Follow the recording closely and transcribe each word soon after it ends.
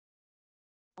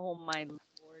Oh my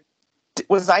lord.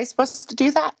 Was I supposed to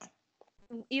do that?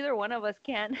 Either one of us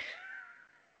can.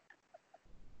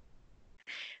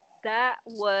 That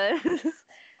was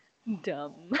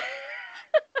dumb.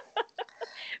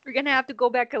 We're gonna have to go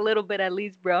back a little bit at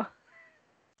least, bro.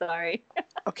 Sorry.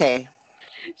 Okay.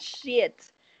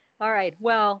 Shit. All right.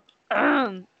 Well,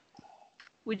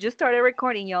 we just started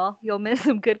recording, y'all. You'll miss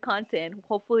some good content.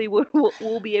 Hopefully,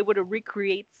 we'll be able to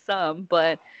recreate some.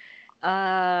 But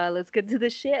let's get to the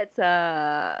shit.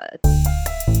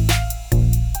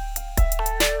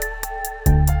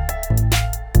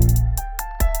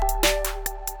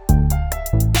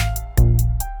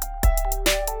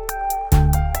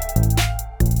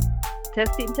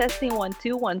 Testing, testing, 1,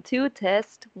 2, 1, 2,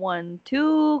 test, 1,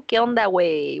 2. ¿Qué onda,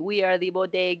 way? We are the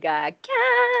Bodega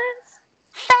Cats.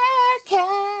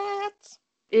 Cat.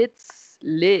 It's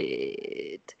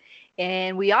lit.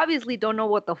 And we obviously don't know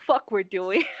what the fuck we're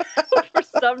doing for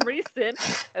some reason.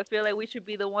 I feel like we should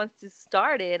be the ones to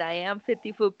start it. I am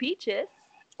 50-foot Peaches.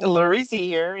 Larissa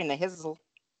here in the hizzle.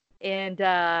 And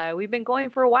we've been going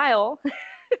for a while.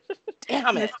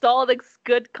 Damn it. Nostalgic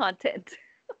good content.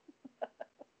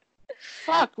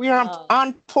 Fuck, we are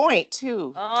on point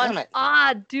too. Damn it.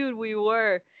 Dude, we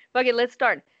were. Okay, let's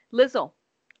start. Lizzo.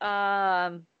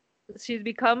 She's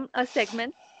become a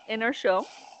segment in our show,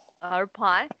 our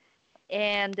pod.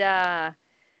 And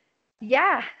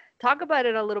yeah, talk about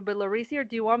it a little bit, Larissa, or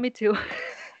do you want me to?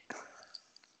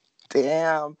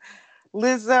 Damn.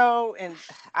 Lizzo, and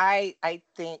I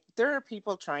think there are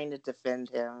people trying to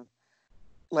defend him,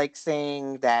 like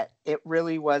saying that it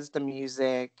really was the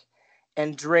music.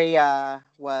 Andrea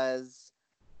was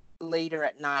later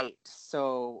at night,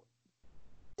 so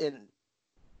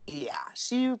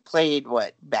she played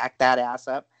back that ass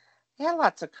up. He had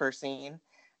lots of cursing,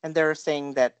 and they were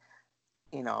saying that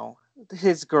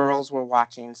his girls were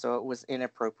watching, so it was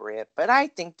inappropriate. But I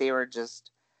think they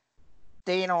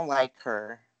don't like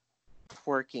her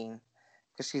twerking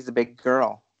because she's a big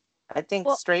girl. I think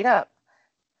straight up.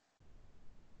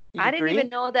 I didn't even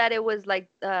know that it was like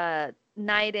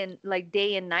night and like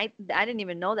day and night. I didn't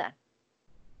even know that.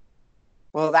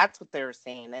 Well, that's what they were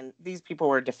saying, and these people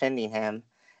were defending him,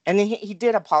 and then he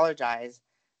did apologize,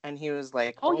 and he was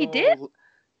like, "Oh, he did?"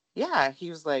 Yeah, he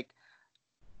was like,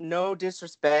 "No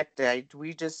disrespect.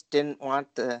 We just didn't want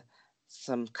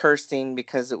some cursing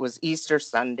because it was Easter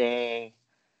Sunday."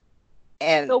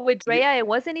 And so with Drea, it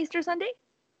wasn't Easter Sunday?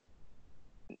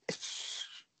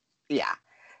 Yeah,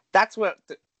 that's what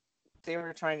they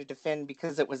were trying to defend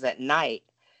because it was at night.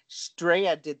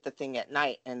 Drea did the thing at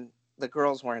night, and the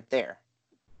girls weren't there.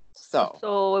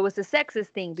 So it was a sexist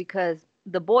thing because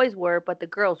the boys were, but the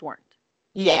girls weren't.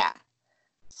 Yeah.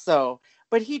 So,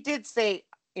 but he did say,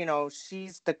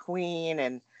 she's the queen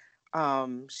and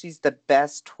she's the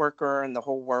best twerker in the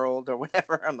whole world or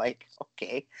whatever. I'm like,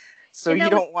 okay. So you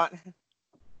don't want...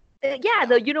 you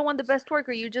don't want the best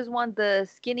twerker. You just want the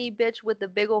skinny bitch with the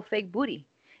big old fake booty.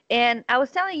 And I was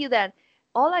telling you that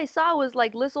all I saw was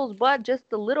like Lizzo's butt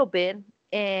just a little bit,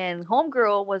 and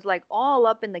Homegirl was like all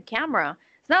up in the camera.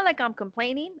 It's not like I'm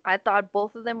complaining. I thought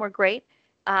both of them were great,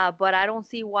 but I don't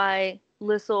see why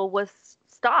Lizzo was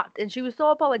stopped. And she was so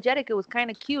apologetic. It was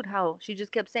kind of cute how she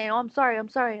just kept saying, "Oh, I'm sorry, I'm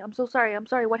sorry, I'm so sorry, I'm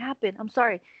sorry. What happened? I'm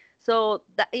sorry." So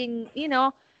that,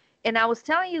 and I was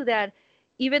telling you that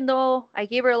even though I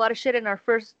gave her a lot of shit in our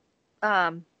first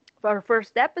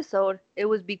episode, it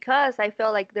was because I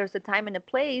felt like there's a time and a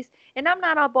place, and I'm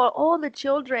not about all the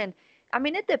children. I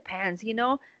mean, it depends,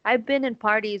 I've been in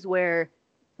parties where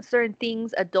certain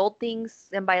things, adult things,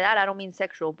 and by that I don't mean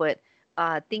sexual, but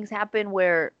things happen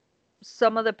where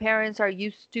some of the parents are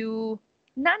used to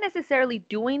not necessarily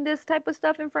doing this type of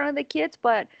stuff in front of the kids,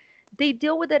 but they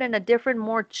deal with it in a different,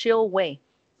 more chill way.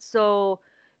 So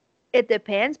it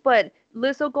depends, but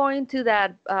Lizzo going to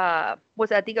that was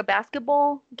that, I think, a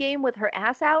basketball game with her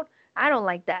ass out. I don't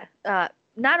like that.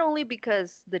 Not only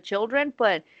because the children,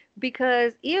 but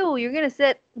because ew, you're gonna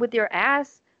sit with your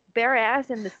bare ass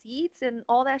in the seats and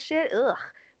all that shit. Ugh.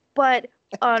 But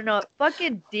on a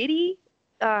fucking Diddy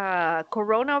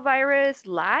coronavirus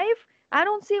live, I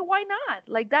don't see why not.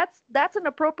 Like that's an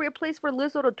appropriate place for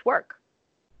Lizzo to twerk.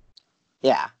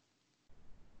 Yeah.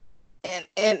 And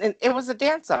it was a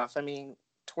dance off. I mean,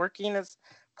 twerking is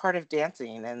part of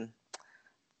dancing, and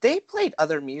they played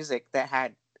other music that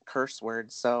had curse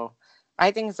words, so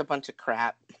I think it's a bunch of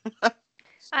crap.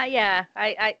 Yeah,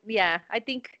 I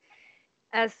think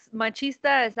as machista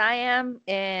as I am,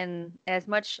 and as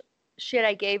much shit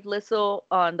I gave Lizzo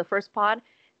on the first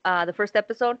the first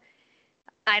episode,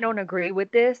 I don't agree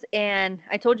with this. And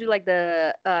I told you, like,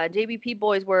 the JBP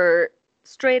boys were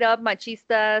straight up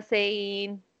machista,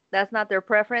 saying That's not their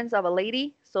preference of a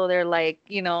lady. So they're like,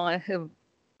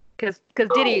 because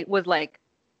Diddy was like,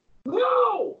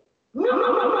 No!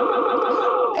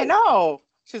 I No! know.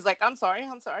 She's like, I'm sorry,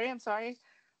 I'm sorry, I'm sorry.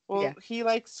 yeah, Well, he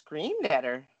like screamed at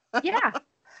her. yeah.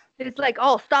 It's like,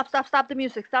 oh, stop, stop, stop the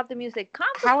music, stop the music. Calm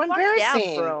the How fuck down,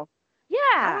 embarrassing. bro.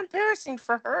 How Yeah. embarrassing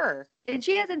for her. And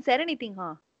she hasn't said anything,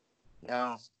 huh?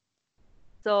 No.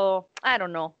 So I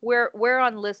don't know. We're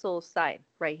on Lisso's side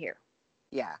right here.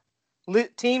 Yeah.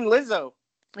 Team Lizzo.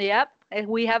 Yep. And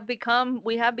we have become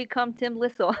Tim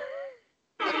Lisso.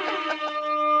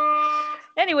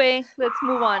 Anyway, let's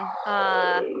move on.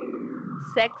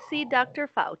 Sexy Dr.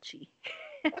 Fauci.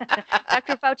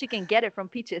 Dr. Fauci can get it from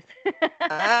Peaches.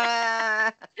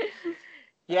 Ah.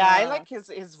 Yeah, I uh, like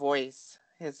his voice.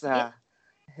 yeah,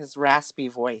 His raspy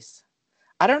voice.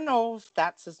 I don't know if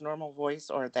that's his normal voice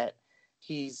or that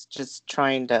he's just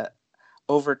trying to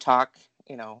overtalk,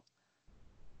 you know,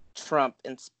 Trump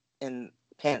and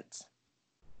Pence.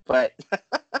 But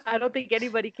I don't think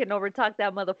anybody can overtalk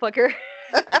that motherfucker.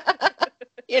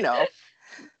 you know,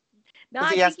 No,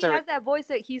 because I he has think he to. has that voice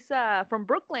that he's from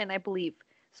Brooklyn, I believe.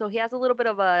 So he has a little bit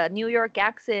of a New York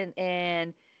accent,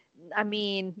 and I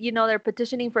mean, they're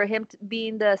petitioning for him to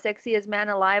being the sexiest man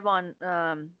alive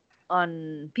on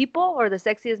People or the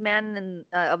sexiest man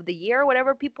of the year,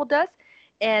 whatever People does.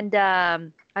 And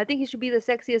I think he should be the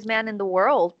sexiest man in the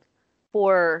world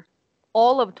for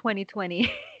all of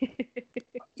 2020.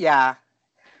 Yeah,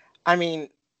 I mean,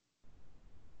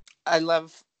 I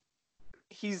love.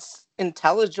 He's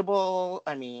intelligible.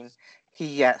 I mean,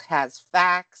 he has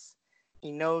facts.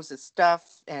 He knows his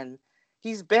stuff, and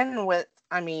he's been with.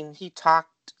 I mean, he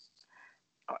talked.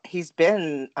 He's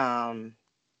been.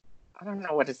 I don't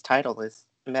know what his title is.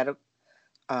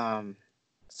 Um,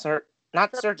 sir,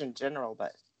 not So, Surgeon General,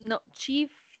 but no,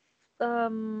 Chief.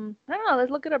 I don't know.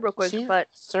 Let's look it up real quick. Chief But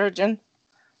Surgeon.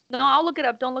 no, I'll look it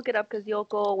up. Don't look it up because you'll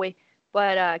go away.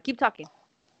 But keep talking.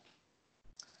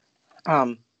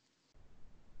 Um,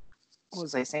 what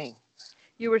was I saying?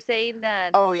 You were saying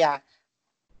that Oh yeah,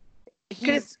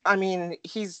 because he's. I mean,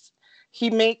 he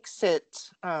makes it.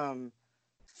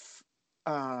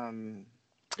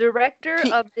 director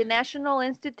He, of the National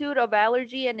Institute of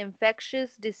Allergy and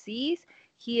Infectious Disease,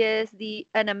 he is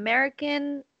an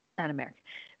American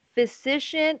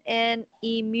physician and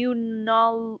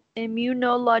immunologist,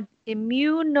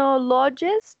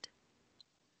 immunologist.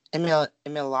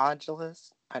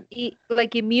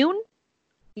 like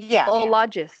Yeah,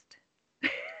 immunologist.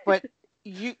 but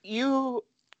you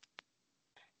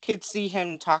could see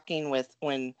him talking with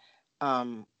when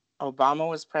um, Obama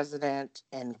was president,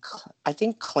 and I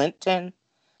think Clinton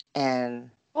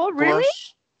and Oh, really?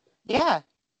 Bush. Yeah,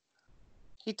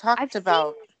 he I've talked seen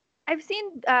about. I've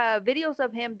seen videos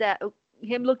of him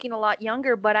looking a lot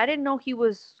younger, but I didn't know he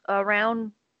was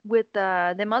around with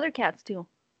them other cats too.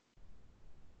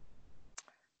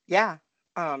 Yeah,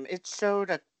 it showed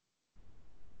a.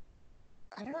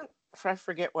 I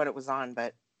forget what it was on,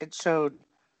 but it showed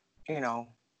you know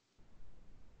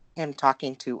him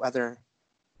talking to other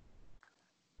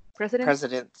Presidents?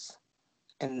 presidents,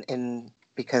 and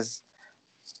because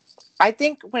I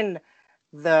think when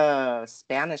the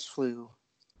Spanish flu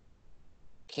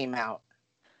came out,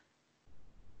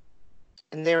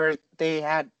 and they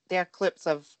had clips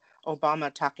of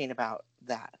Obama talking about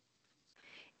that.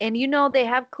 And they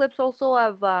have clips also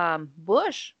of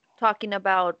Bush talking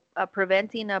about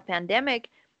preventing a pandemic,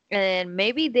 and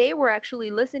maybe they were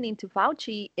actually listening to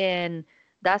Fauci, and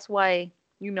that's why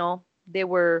they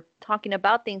were talking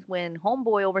about things when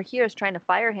Homeboy over here is trying to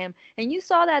fire him. And you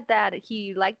saw that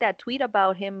he liked that tweet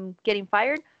about him getting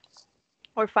fired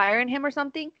or firing him or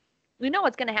something. You know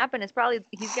what's gonna happen is probably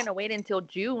he's gonna wait until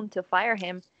June to fire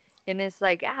him, and it's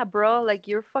like, bro, like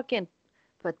you're fucking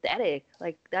pathetic.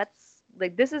 Like that's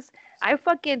like this is I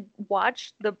fucking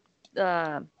watch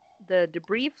uh the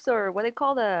debriefs or what they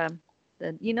call the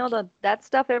that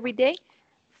stuff every day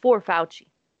for Fauci.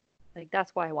 Like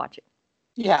that's why I watch it.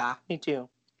 Yeah, me too.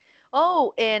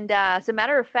 Oh, and as a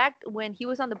matter of fact, when he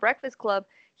was on the Breakfast Club,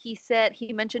 he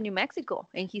mentioned New Mexico,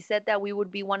 and he said that we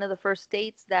would be one of the first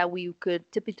states that we could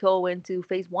tippy toe into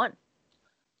phase one.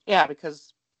 Yeah,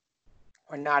 because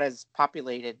we're not as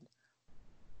populated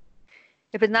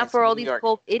If it's not as for all New these York.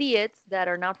 12 idiots that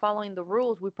are not following the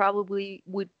rules, we probably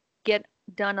would get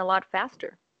done a lot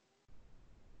faster.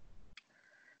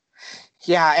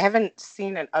 Yeah, I haven't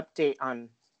seen an update on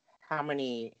how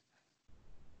many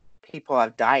people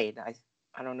have died.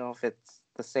 I don't know if it's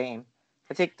the same.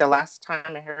 I think the last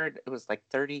time I heard it was like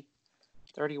 30,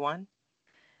 31.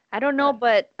 I don't know,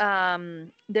 But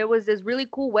but there was this really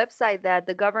cool website that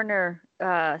the governor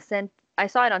sent. I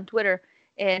saw it on Twitter,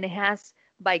 and it has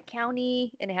by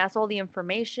county, and it has all the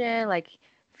information like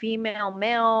female,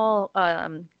 male,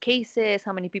 cases,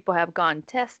 how many people have gone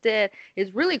tested.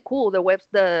 It's really cool.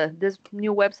 The this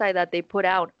new website that they put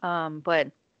out.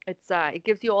 But it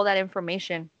gives you all that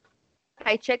information.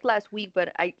 I checked last week,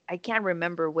 but I can't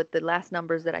remember what the last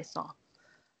numbers that I saw.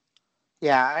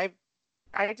 Yeah,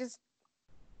 I just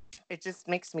it just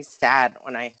makes me sad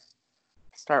when I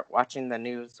start watching the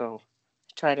news, so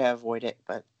I try to avoid it.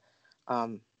 But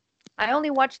um, I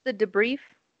only watched the debrief.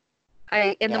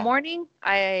 I in the yeah, morning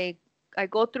I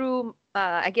go through.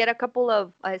 I get a couple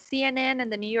of CNN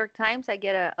and the New York Times. I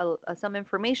get some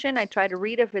information. I try to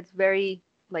read if it's very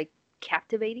like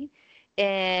captivating,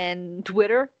 and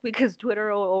Twitter because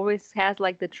Twitter always has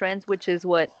like the trends, which is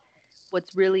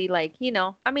what's really like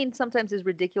I mean sometimes it's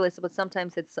ridiculous, but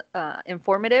sometimes it's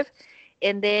informative.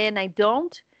 And then I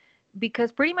don't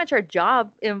because pretty much our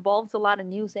job involves a lot of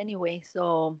news anyway.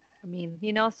 So I mean,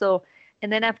 so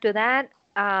and then after that,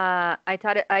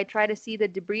 I try to see the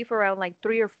debrief around like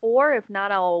 3 or 4. If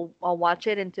not, I'll watch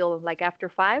it until like after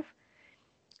 5,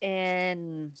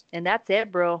 and that's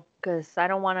it, bro. Because I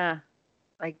don't want to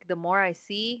like the more I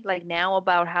see like now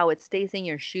about how it stays in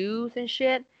your shoes and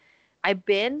shit. I've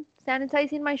been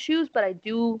sanitizing my shoes, but I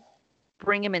do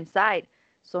bring them inside.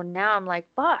 So now I'm like,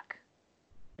 fuck,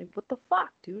 like what the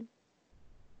fuck, dude?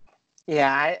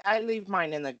 yeah, I leave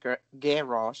mine in the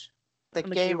garage, the On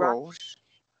the garage. garage,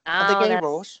 the Oh,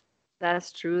 garage.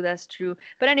 that's true. That's true.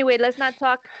 But anyway, let's not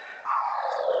talk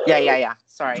Yeah.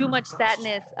 Sorry. too much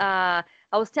sadness.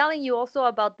 I was telling you also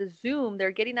about the Zoom.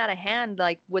 They're getting out of hand,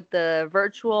 like with the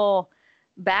virtual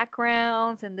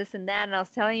backgrounds and this and that. And I was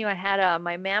telling you, I had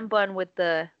my man bun with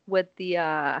the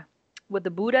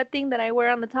Buddha thing that I wear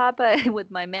on the top with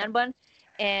my man bun.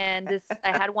 And this,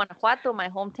 I had Guanajuato, my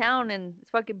hometown, and it's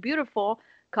fucking beautiful,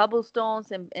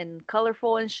 cobblestones and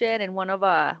colorful and shit. And one of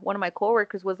my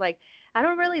coworkers was like, I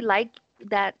don't really like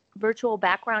that virtual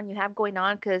background you have going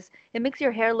on because it makes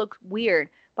your hair look weird.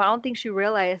 But I don't think she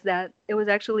realized that it was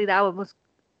actually that was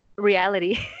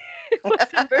reality. It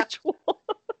wasn't virtual.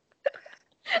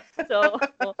 So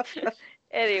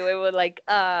anyway, we're like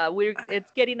we're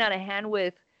it's getting out of hand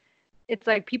with it's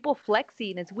like people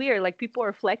flexing. It's weird. Like people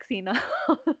are flexing on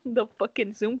the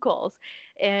fucking Zoom calls.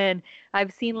 And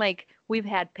I've seen like we've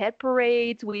had pet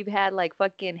parades, we've had like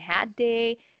fucking hat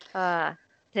day. Uh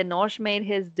Tenoch made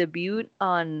his debut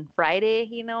on Friday,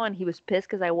 and he was pissed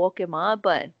because I woke him up,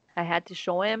 but I had to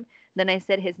show him. Then I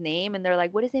said his name and they're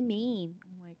like, what does it mean?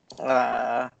 I'm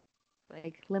Uh,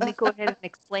 like, let me go ahead and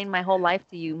explain my whole life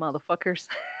to you, motherfuckers.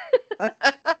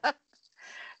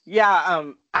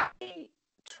 yeah. I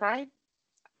tried.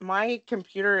 My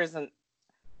computer isn't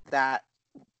that.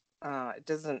 It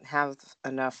doesn't have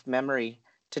enough memory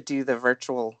to do the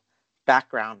virtual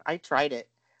background. I tried it,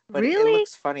 but it Really?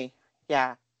 looks funny.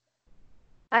 Yeah.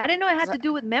 I didn't know it 'Cause had to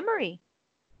do with memory.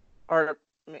 or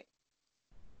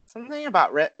something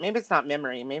about maybe it's not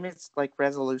memory. Maybe it's like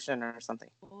resolution or something.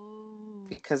 Oh.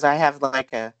 Because I have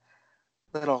like a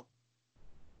little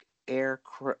I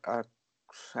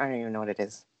don't even know what it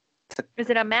is. Is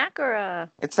it a Mac or a?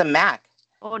 It's a Mac.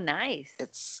 Oh, nice.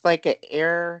 It's like a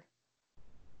Air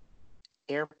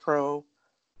Pro.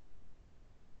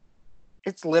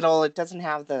 It's little. It doesn't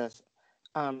have the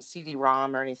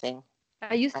CD-ROM or anything.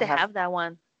 I used I to have have that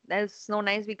one. That is so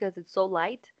nice because it's so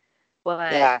light.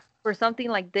 But yeah. for something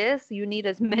like this, you need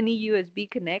as many USB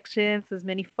connections, as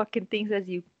many fucking things as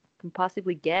you can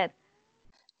possibly get.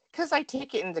 Because I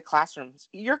take it into classrooms.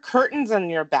 Your curtains in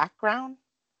your background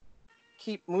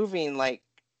keep moving. Like,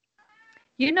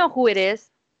 You know who it is.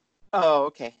 oh,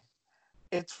 okay.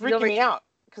 It's He's freaking over. me out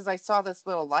because I saw this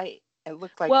little light. It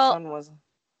looked like Well, sun was.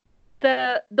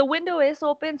 the window is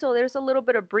open, so there's a little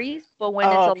bit of breeze. But when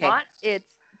it's Oh, a okay. lot,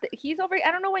 he's over.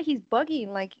 I don't know why he's bugging.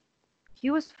 Like he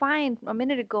was fine a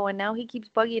minute ago, and now he keeps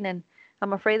bugging, and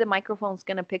I'm afraid the microphone's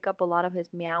gonna pick up a lot of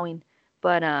his meowing.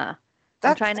 But I'm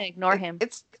That's trying to ignore him.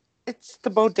 it's the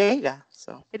bodega.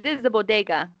 So It is the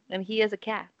bodega, and he is a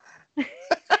cat.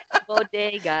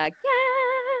 Bodega cat.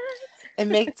 it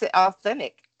makes it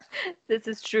authentic This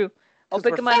is true. I'll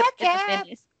because pick we're him out fat in a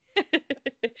minute.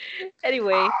 cats.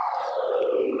 Anyway,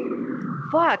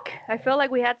 fuck. I felt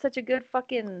like we had such a good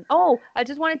fucking. Oh, I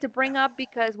just wanted to bring up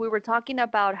because we were talking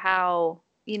about how,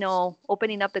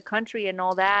 opening up the country and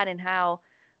all that, and how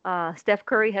Steph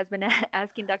Curry has been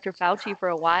asking Dr. Fauci for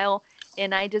a while.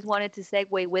 And I just wanted to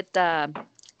segue with the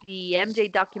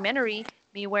MJ documentary,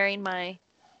 me wearing my,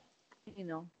 you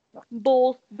know,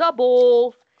 bulls, the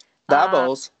bulls. Uh,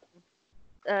 Doubles.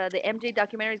 the MJ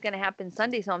documentary is gonna happen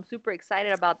Sunday, so I'm super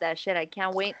excited about that shit. I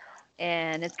can't wait,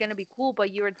 and it's gonna be cool.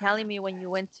 But you were telling me when you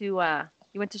went to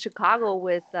Chicago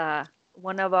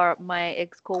one of my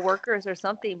ex coworkers or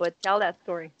something. But tell that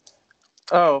story.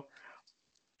 Oh,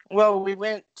 well, we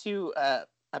went to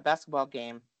a basketball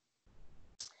game,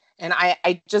 and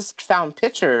I just found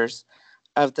pictures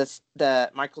of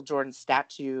the Michael Jordan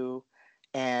statue,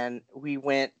 and we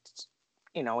went.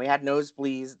 We had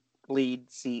nosebleed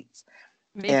lead seats,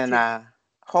 Me and too.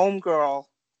 homegirl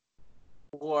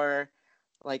wore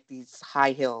like these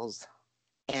high heels,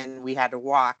 and we had to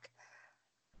walk,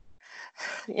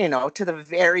 to the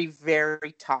very,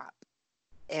 very top.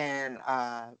 And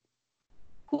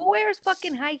Who wears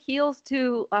fucking high heels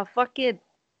to a fucking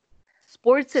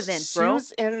sports event, she bro?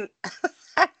 was in,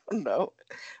 I don't know,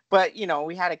 but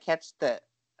we had to catch the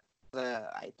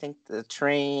I think the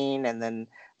train and then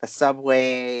the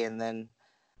subway, and then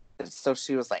so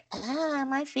she was like,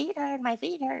 my feet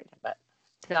hurt. But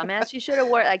Dumbass. She should have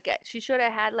wore like she should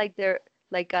have had like their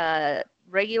like a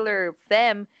regular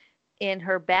femme in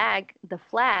her bag, the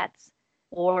flats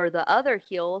or the other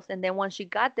heels, and then once she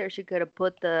got there, she could have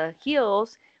put the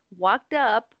heels, walked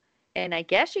up, and I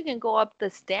guess you can go up the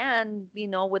stand,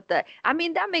 with the. I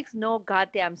mean, that makes no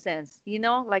goddamn sense,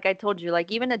 Like I told you,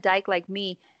 like even a dyke like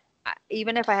me,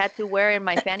 even if I had to wear in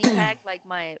my fanny pack like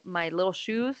my little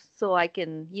shoes, so I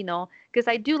can, because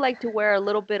I do like to wear a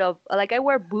little bit of like I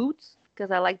wear boots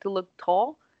because I like to look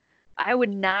tall. I would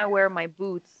not wear my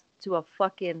boots to a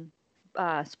fucking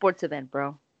sports event,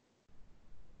 bro.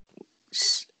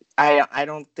 I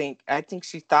don't think, I think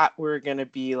she thought we were gonna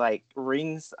be like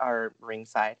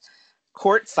ringside,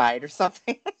 courtside or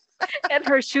something. And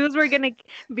her shoes were gonna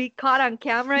be caught on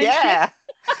camera and shit. Yeah,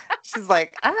 she's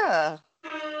like, hi.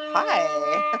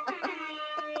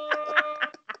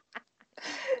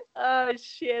 Oh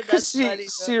shit, Because that's she funny,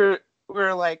 bro. she we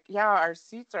were like, yeah, our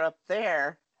seats are up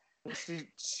there. And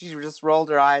she just rolled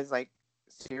her eyes like,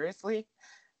 seriously.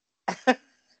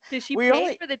 Did she We pay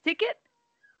only for the ticket?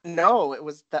 No, it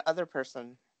was the other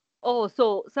person. Oh,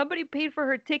 so somebody paid for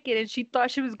her ticket and she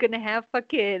thought she was gonna have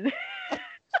fucking.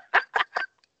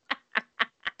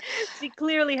 She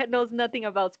clearly knows nothing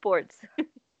about sports.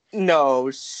 No,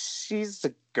 she's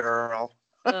a girl.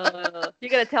 You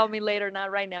gotta tell me later, not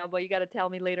right now, but you gotta tell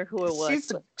me later who it was.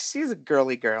 But She's a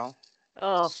girly girl.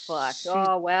 oh fuck. She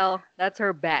Oh well, that's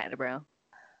her bad, bro.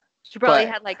 She probably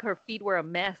but had like her feet were a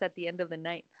mess at the end of the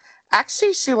night.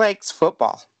 actually she likes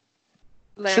football.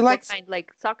 She Like what likes kind?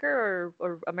 Like soccer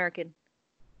or American?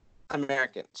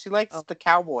 American. She likes Oh. the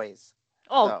Cowboys.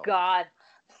 Oh So God.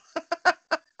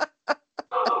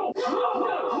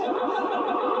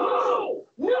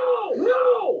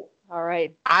 All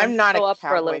right. I'm I'm gonna not a throw up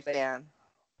for a little Cowboy bit. fan.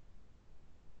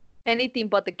 Anything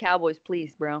but the Cowboys,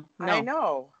 please, bro. I No.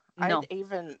 know. I'd No.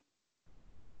 even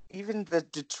the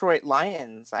Detroit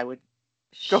Lions, I would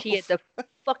go. Shit, the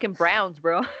fucking Browns,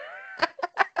 bro.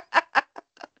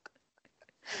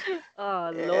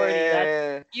 Oh Lordy,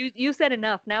 that's Eh, you said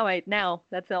enough. Now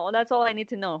that's all I need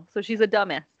to know. So she's a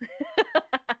dumbass.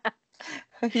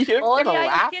 you're All gonna the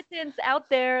laugh. kittens out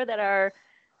there that are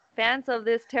fans of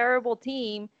this terrible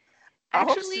team, I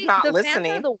hope she's actually not the fans are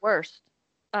listening. the worst.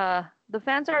 The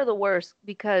fans are the worst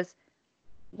because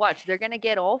watch, they're gonna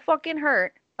get all fucking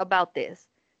hurt about this.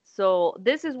 So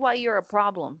this is why you're a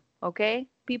problem, okay,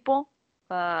 people?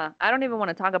 I don't even want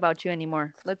to talk about you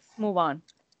anymore. Let's move on.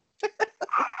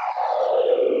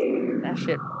 That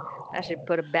shit, that shit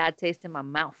put a bad taste in my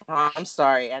mouth. Oh, I'm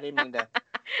sorry. I didn't mean to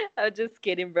I'm just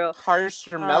kidding, bro.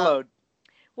 harsh or Uh, mellowed.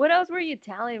 what else were you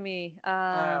telling me?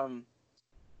 Um.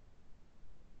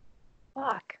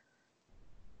 Fuck.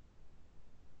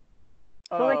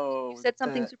 I feel like you Oh, said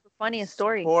something the super funny, a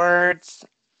story. sports.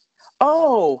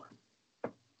 Oh,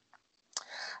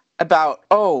 about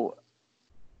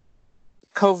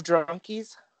Cove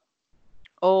Drunkies.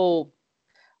 Oh,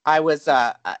 I was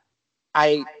I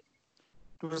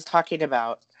was talking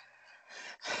about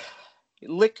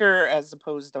liquor as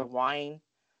opposed to wine,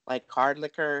 like hard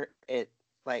liquor.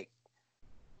 Like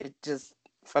it just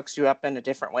fucks you up in a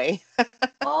different way.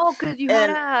 oh, cause you had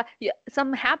And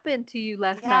something happened to you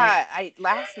last night. yeah, I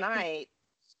last night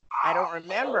I don't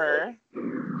remember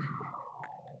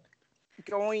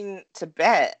going to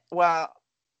bed. Well,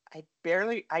 I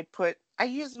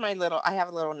use I have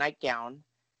a little nightgown,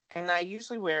 and I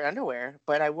usually wear underwear,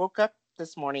 but I woke up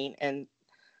this morning and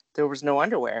there was no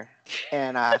underwear.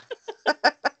 And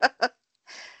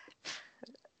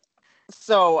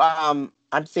so I'm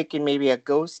thinking maybe a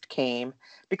ghost came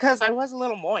because I was a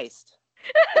little moist.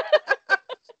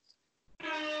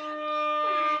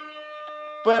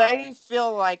 But I didn't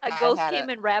feel like A I ghost had came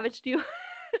and ravaged you.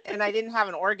 and I didn't have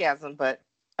an orgasm, but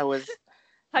I was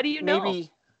How do you know?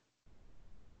 maybe,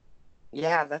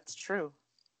 yeah, that's true.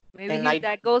 Maybe And I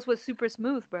that ghost was super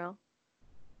smooth, bro.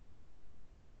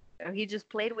 Or he just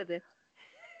played with it.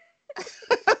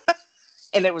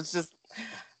 And it was just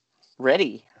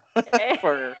ready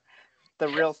for the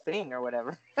real thing or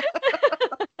whatever.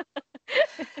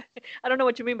 I don't know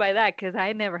what you mean by that because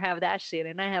I never have that shit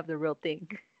and I have the real thing.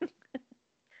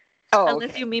 Oh,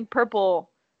 Unless you okay. mean purple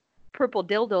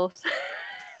dildos.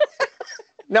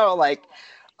 No, like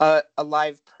a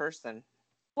live person.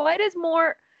 Why does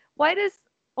more why does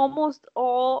almost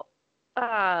all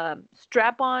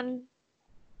strap-on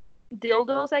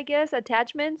dildos, I guess,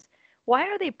 attachments, why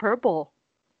are they purple?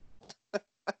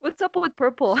 What's up with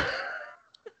purple?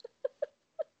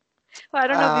 Well, I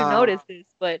don't know if you've Uh, noticed this,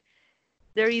 but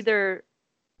they're either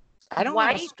I don't have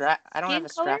a white strap. I don't have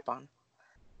skin a color. strap on, You've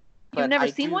but never I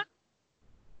seen do. one?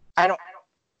 I don't.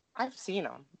 I've seen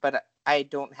them, but I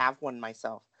don't have one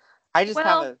myself. I just have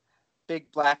Well, a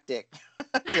big black dick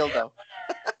dildo.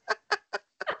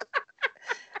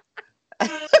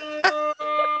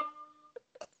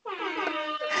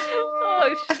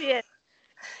 oh shit.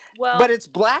 But Well, it's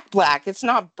black, black. It's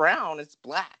not brown. It's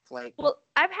black. Like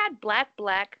I've had black,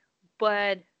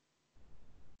 but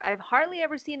I've hardly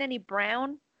ever seen any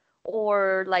brown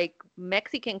or like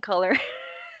Mexican color.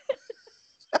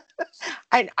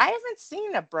 I haven't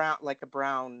seen a brown like a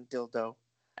brown dildo.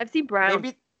 I've seen brown.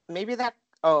 Maybe that.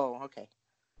 Oh, okay.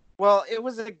 Well, it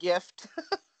was a gift.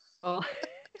 Oh.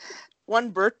 One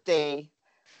birthday,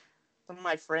 some of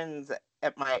my friends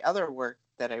at my other work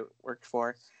that I worked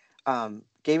for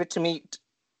gave it to me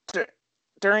t-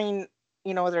 during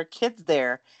their kids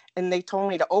there, and they told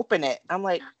me to open it. I'm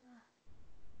like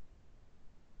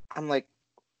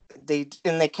they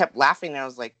kept laughing. And I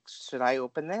was like, should I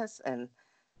open this? And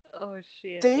Oh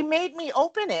shit. they made me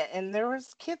open it, and there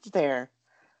was kids there.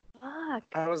 Fuck.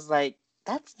 I was like,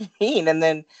 that's mean. And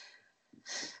then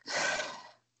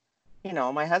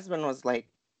my husband was like,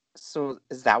 so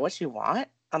is that what you want?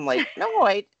 I'm like,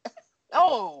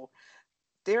 no,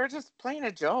 they were just playing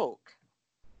a joke,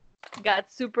 Got you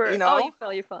super oh know?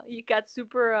 you fell. You got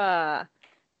super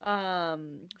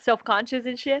self-conscious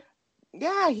and shit.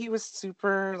 Yeah, he was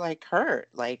super like hurt.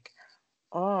 Like,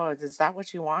 oh, is that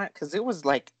what you want? Because it was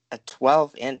like a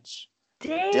 12-inch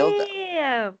dildo.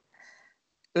 Damn.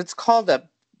 It's called a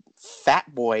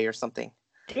fat boy or something.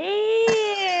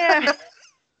 Damn.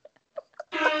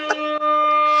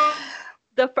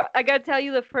 I gotta tell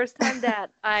you, the first time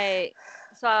that I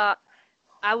saw,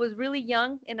 I was really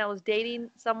young and I was dating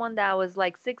someone that was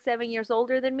like 6, 7 years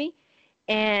older than me,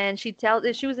 and she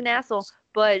was an asshole,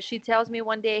 but she tells me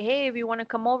one day, hey, if you want to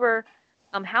come over,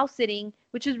 I'm house sitting,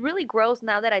 which is really gross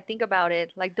now that I think about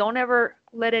it. Like, don't ever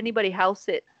let anybody house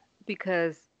sit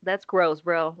because that's gross,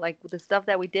 bro. Like with the stuff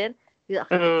that we did. Yeah.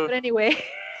 Mm. But anyway,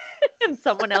 in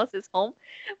someone else's home.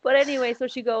 But anyway, so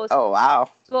she goes, Oh, wow.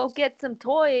 go get some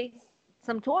toys,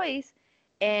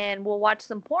 and we'll watch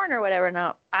some porn or whatever.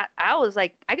 Now, I was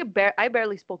like, I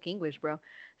barely spoke English, bro.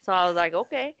 So I was like,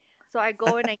 okay. So I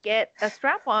go and I get a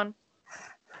strap on.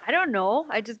 I don't know.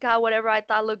 I just got whatever I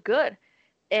thought looked good.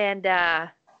 And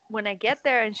when I get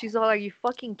there and she's all, are you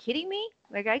fucking kidding me?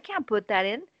 Like, I can't put that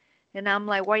in. And I'm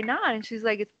like, why not? And she's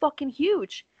like, it's fucking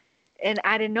huge. And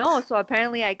I didn't know. So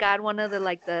apparently I got one of the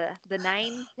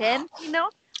 9, 10,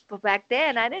 But back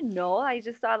then I didn't know. I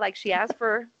just thought like she asked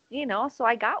for, so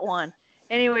I got one.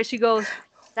 Anyway, she goes,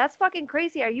 that's fucking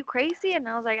crazy. Are you crazy? And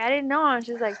I was like, I didn't know. And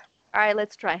she's like, all right,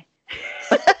 let's try.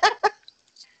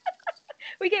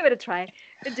 We gave it a try.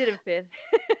 It didn't fit.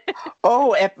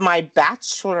 Oh, at my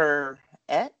bachelorette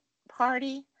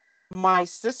party, my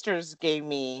sisters gave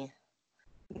me,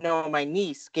 no, my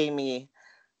niece gave me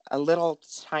a little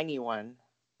tiny one.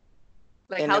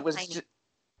 Like And how it was tiny?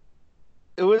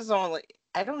 it was only,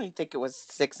 I don't even think it was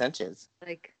 6 inches.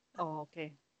 Like, oh,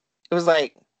 okay. It was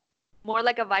like, More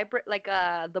like a vibrate, like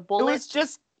the it bullet. was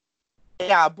just,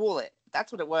 yeah, a bullet.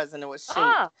 That's what it was. And it was shaped.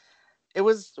 Ah, It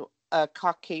was a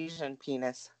Caucasian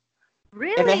penis.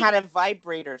 And it had really? a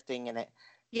vibrator thing in it.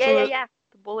 Yeah, yeah, So, yeah.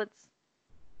 The bullets.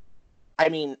 I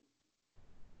mean,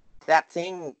 that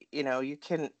thing, you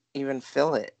couldn't even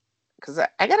feel it. Because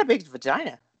I got a big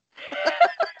vagina.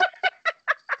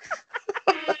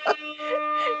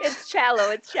 It's shallow.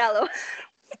 It's shallow.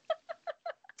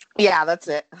 Yeah, that's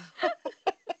it.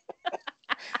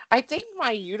 I think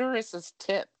my uterus is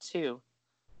tipped too.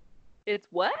 It's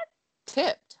what?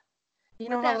 Tipped. You What's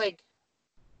know how that mean? like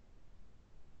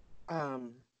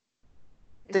um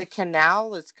the It's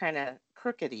canal is kind of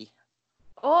crookedy.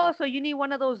 oh, so you need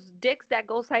one of those dicks that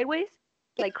go sideways,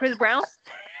 like Chris Brown?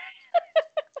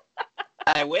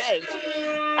 I wish.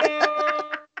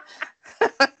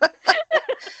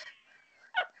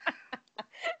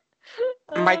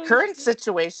 My Oh current shit.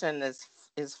 situation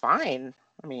is fine.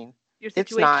 I mean, Your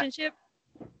it's not. situationship?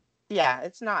 Yeah,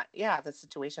 it's not. Yeah, the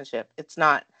situationship. It's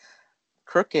not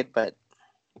crooked, but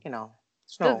you know,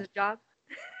 it's Does no, the job.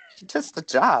 just a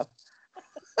job.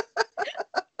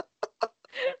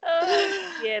 Oh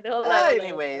shit! Hold on.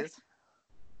 Anyways,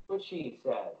 What she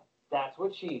said. That's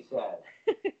what she said.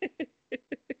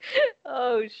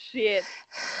 Oh shit!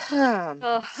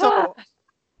 Uh-huh.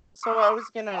 so I was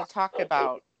gonna talk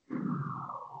about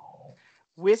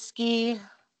whiskey.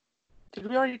 Did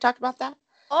we already talk about that?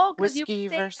 Oh, because you Whiskey were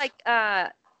saying versus. like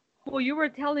well, you were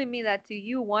telling me that to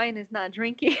you, wine is not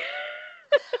drinking.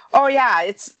 Oh yeah,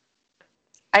 it's.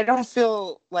 I don't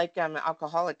feel like I'm an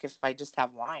alcoholic if I just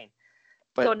have wine.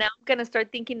 So But now I'm gonna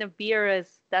start thinking of beer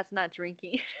as that's not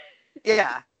drinking.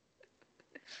 yeah.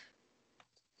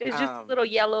 It's just a Um. little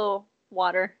yellow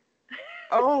water.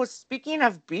 Oh, speaking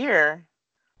of beer,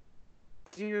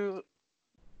 do you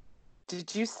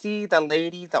did you see the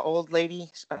lady, the old lady?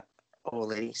 Old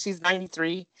lady. She's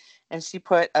 93, and she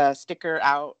put a sticker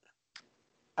out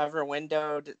of her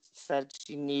window that said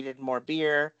she needed more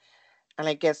beer. And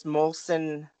I guess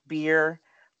Molson Beer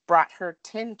brought her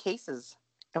 10 cases.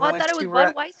 And Oh, I when thought it she was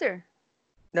re- Budweiser.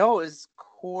 no, it was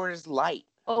Coors Light.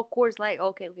 Oh, Coors Light.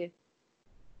 Okay, okay.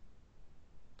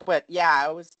 But yeah,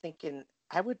 I was thinking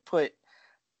I would put,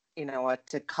 a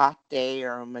Tecate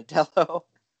or a Modelo,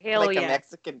 Hell like a yeah.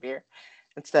 Mexican beer,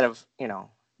 instead of.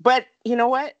 But you know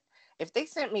what? If they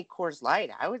sent me Coors Light,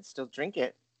 I would still drink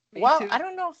it. Me Well, I too.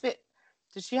 don't know if it.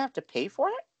 Did she have to pay for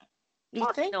it? Do you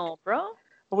Fuck think? no, bro.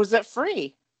 Or was it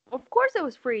free? Of course it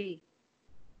was free.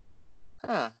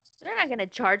 Huh. They're not gonna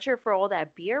charge her for all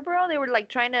that beer, bro. They were like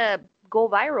trying to go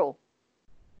viral.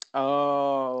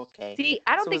 Oh, okay. See,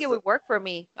 I don't So think it was would work for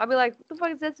me. I'll be like, what the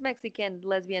fuck is this Mexican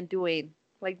lesbian doing?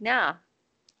 Like, nah,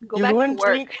 go you back to wouldn't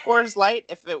drink work. Coors Light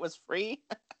if it was free?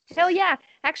 Hell yeah.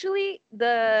 Actually, You could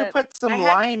the put I some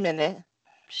had lime in it.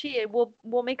 shit, we'll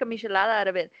make a michelada out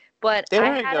of it. But There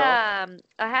we go.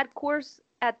 I had course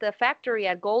at the factory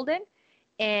at Golden,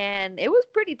 and it was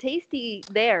pretty tasty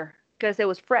there because it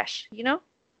was fresh, you know?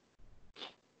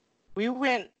 We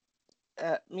went.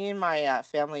 Me and my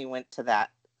family went to that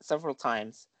several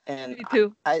times, and Me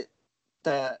too. I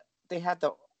the they had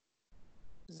the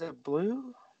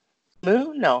blue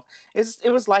moon. No,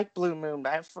 it was like Blue Moon,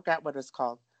 but I forgot what it's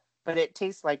called. But it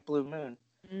tastes like Blue Moon,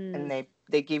 and Mm.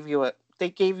 they gave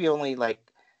you only like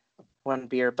one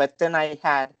beer. But then I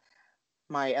had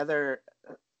my other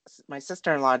my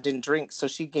sister-in-law didn't drink, so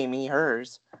she gave me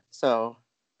hers. So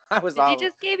I was Did they all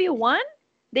just give you one?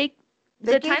 They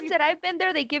they the gave times you that I've been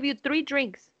there, they give you three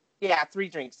drinks. yeah 3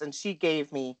 drinks, and she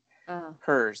gave me Uh,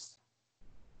 hers.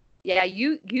 yeah,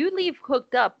 you leave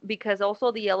hooked up because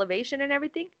also the elevation and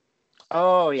everything.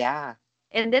 Oh yeah,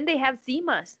 And then they have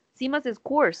Zimas. Zimas is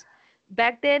course.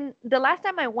 Back then, the last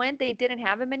time I went, they didn't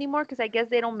have them anymore because I guess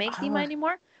they don't make Zima oh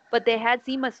anymore. But they had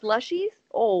Zima slushies.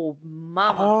 Oh,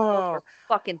 mama, those oh were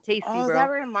fucking tasty, oh that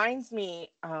bro. reminds me.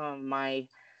 My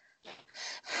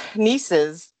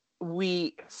nieces,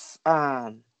 we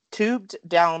um tubed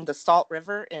down the Salt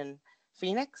River in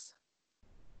Phoenix.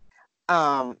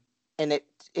 Um, and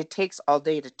it takes all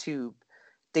day to tube.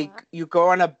 Uh-huh. You go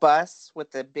on a bus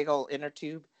with a big old inner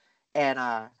tube, and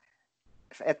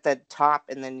at the top,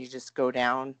 and then you just go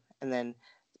down, and then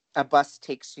a bus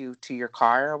takes you to your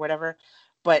car or whatever.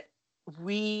 But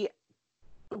we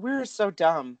we were so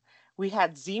dumb. We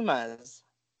had Zimas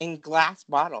in glass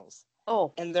bottles,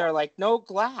 Oh, and they're like no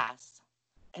glass,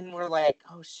 and we're like,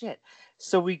 oh shit.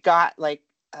 So we got like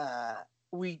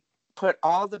we put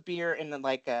all the beer in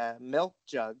like a milk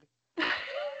jug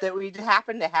that we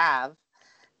happened to have,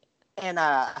 and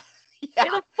why yeah,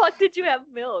 the fuck did you have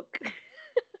milk?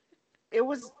 it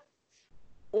was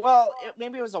well,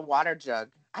 maybe it was a water jug.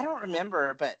 I don't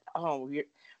remember, but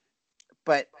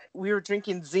we were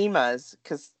drinking Zimas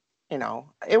because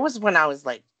it was when I was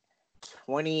like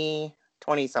 20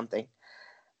 something.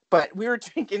 But we were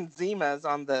drinking Zimas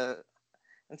on the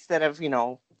instead of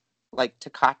like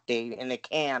Tecate in a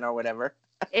can or whatever.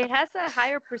 It has a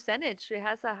higher percentage. It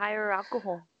has a higher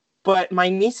alcohol. But my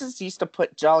nieces used to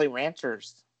put Jolly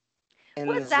Ranchers in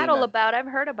the What's that all Zima. about? I've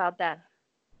heard about that.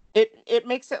 It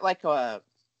makes it like a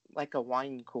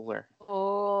wine cooler.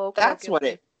 Oh, okay, That's okay, what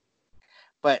okay. it.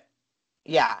 But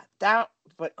yeah, that.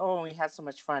 But oh, we had so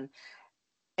much fun.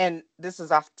 And this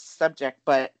is off subject,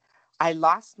 but I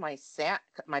lost my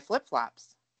flip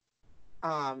flops.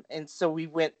 And so we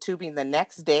went tubing the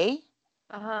next day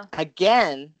Uh-huh.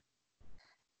 again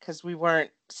because we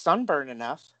weren't sunburned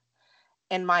enough,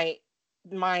 and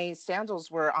my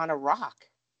sandals were on a rock.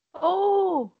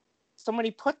 Oh,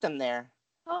 Somebody put them there,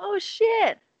 oh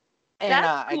shit. and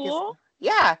That's I guess cool.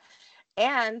 yeah,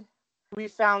 and we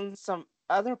found some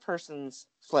other person's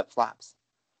flip flops.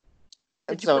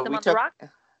 And Did you put so them we on the took, rock?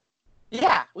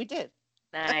 yeah, we did.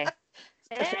 Nice.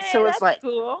 Hey, So it's that's like,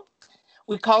 cool.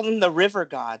 we called them the river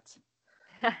gods.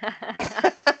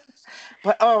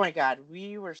 But oh my God,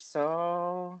 we,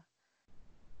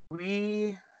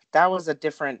 that was a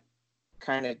different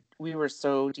kind of, we were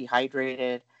so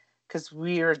dehydrated because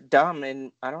we were dumb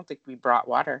and I don't think we brought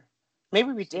water.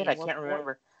 Maybe we did, I Same with can't Coors.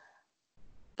 remember.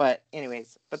 But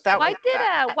anyways, but that was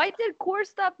that. Why did Coors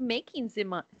stop making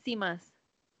Zimas?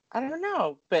 I don't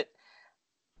know, but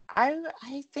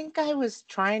I think I was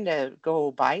trying to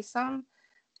go buy some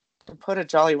to put a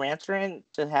Jolly Rancher in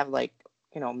to have like,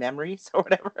 memories or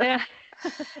whatever. Yeah.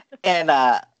 And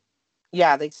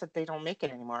yeah, they said they don't make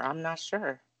it anymore. I'm not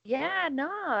sure Yeah, no.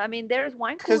 I mean, there's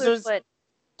wine because coolers, there's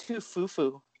too but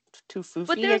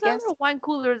foofy, I there's other guess. wine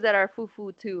coolers that are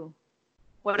foo-foo too.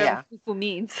 Whatever Yeah, foo-foo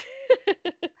means.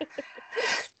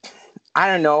 I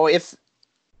don't know if,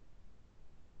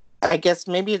 I guess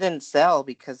maybe it didn't sell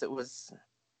because it was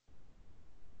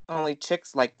only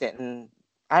chicks liked it, and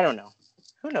I don't know.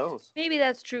 Who knows? Maybe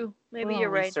that's true. Maybe We'll you're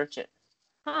right. research it.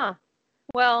 Huh.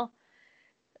 Well,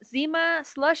 Zima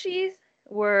slushies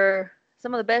were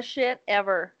some of the best shit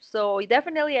ever. So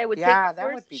definitely I would take Yeah, that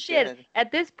Coors. would be Shit. good.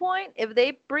 At this point, if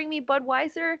they bring me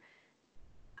Budweiser,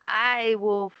 I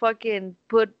will fucking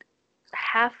put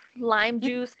half lime You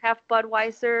juice, half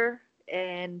Budweiser,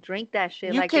 and drink that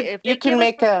shit. you Like could if you they can give us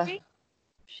make for a, free,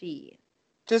 shit.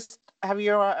 just, have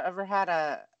you ever had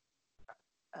a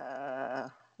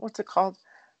what's it called?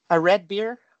 A red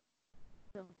beer?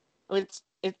 No.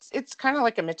 It's kind of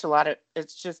like a michelada.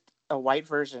 It's just a white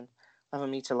version of a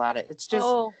michelada.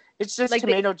 Oh, It's just like they.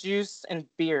 tomato juice and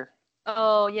beer.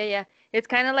 Oh yeah, yeah. It's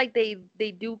kind of like they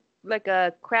do like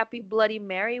a crappy Bloody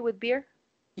Mary with beer.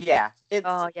 Yeah,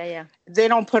 Oh yeah, yeah. they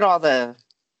don't put all the,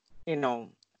 you know,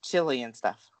 chili and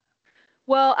stuff.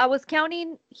 Well, I was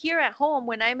counting here at home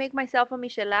when I make myself a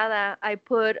michelada, I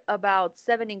put about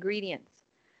 7 ingredients.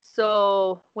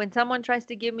 So when someone tries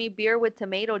to give me beer with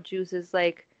tomato juice, it's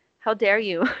like, how dare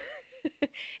you?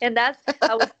 And that's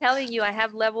I was telling you, I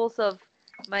have levels of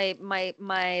my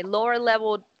lower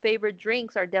level favorite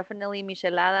drinks are definitely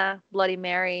michelada, Bloody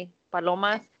Mary,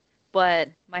 palomas, but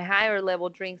my higher level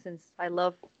drinks, since I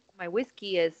love my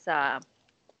whiskey, is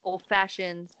old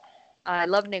fashions. I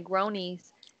love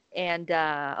Negronis, and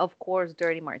of course,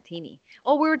 dirty martini.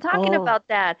 Oh, we were talking Oh, about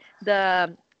that.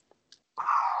 The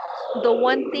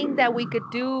one thing that we could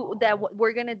do that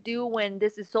we're gonna do when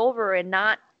this is over, and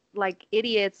not like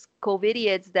idiots,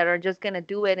 COVIDiots that are just gonna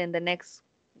do it in the next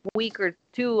week or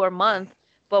two or month,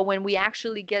 but when we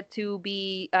actually get to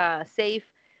be safe,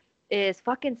 is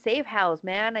fucking Safe House,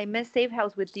 man. I miss Safe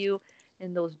House with you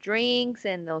and those drinks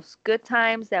and those good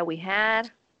times that we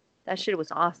had. That shit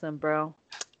was awesome, bro.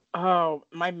 oh,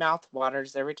 my mouth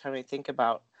waters every time I think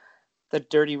about the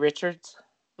Dirty Richards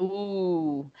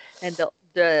Ooh, and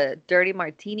the dirty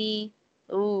martini.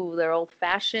 Ooh, they're old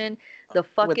fashioned. The with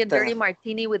fucking dirty the,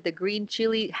 martini with the green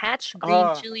chili, hatch green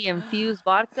oh, chili infused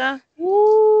vodka.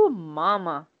 Ooh,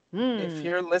 mama. if Hmm.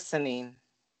 you're listening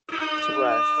to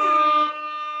us,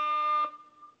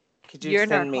 could you You're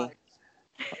in our send me? hearts.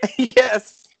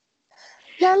 Yes.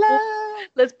 Well, Yellow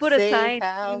let's put a safe sign. We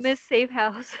house. miss Safe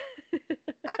House.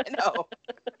 I know.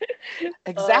 Oh,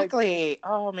 Exactly.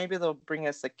 Oh, maybe they'll bring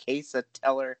us a case of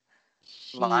Teller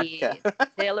vodka shit.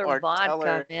 Taylor or vodka,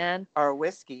 Teller man. or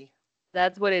whiskey.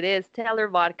 That's what it is. Taylor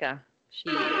vodka.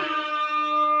 Shit.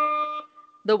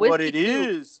 The What whiskey it too.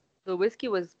 is. The whiskey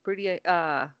was pretty. You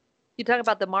talking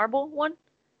about the marble one?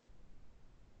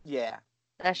 Yeah.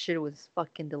 That shit was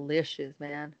fucking delicious,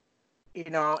 man.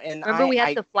 And Remember we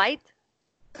had the flight?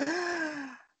 I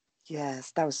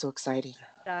yes, that was so exciting.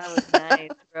 That was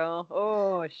nice, bro.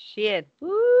 Oh shit.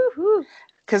 Woohoo.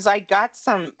 Cuz I got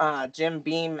some Jim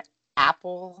Beam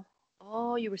apple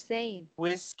Oh, you were saying.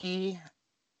 whiskey.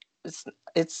 It's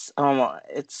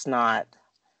it's not,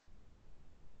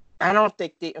 I don't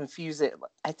think they infuse it.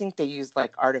 I think they use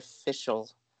like artificial,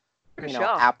 For sure.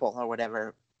 apple or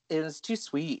whatever. It was too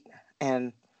sweet.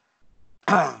 And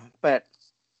but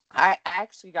I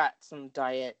actually got some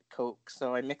Diet Coke,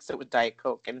 so I mixed it with Diet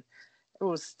Coke, and it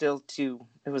was still too.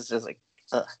 It was just like,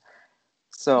 ugh. You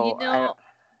So know,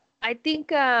 I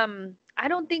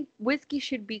don't think whiskey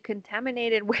should be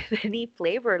contaminated with any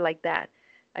flavor like that.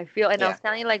 I feel, and I yeah. was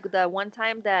telling you like the one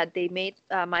time that they made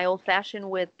my old fashioned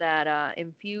with that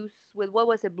infused with what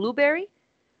was it, blueberry?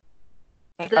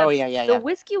 Oh The yeah, yeah, the yeah.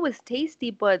 whiskey was tasty,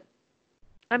 but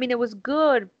I mean it was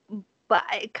good, but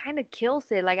it kind of kills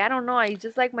it. Like I don't know, I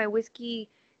just like my whiskey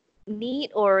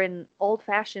neat or an old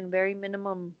fashioned, very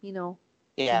minimum,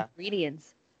 Yeah.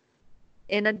 ingredients.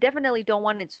 And I definitely don't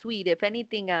want it sweet. If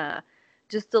anything,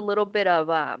 just a little bit of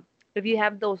If you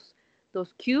have those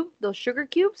sugar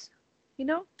cubes, you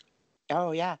know,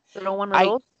 Oh yeah. little one of I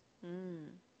those. Mm.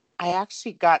 I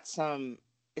actually got some.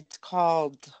 It's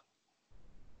called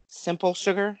simple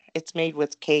sugar. It's made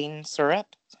with cane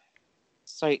syrup.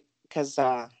 So because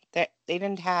they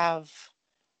didn't have,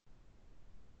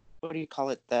 what do you call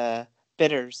it, the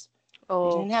bitters. They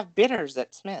Oh, didn't have bitters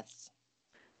at Smith's.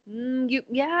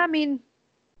 yeah. I mean,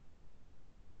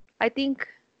 I think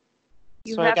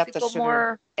you So I have got to the go sugar.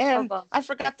 more of And a I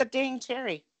forgot the dang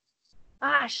cherry.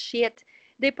 shit.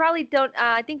 They probably don't.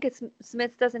 I think it's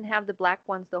Smith's doesn't have the black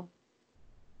ones though.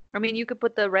 I mean, you could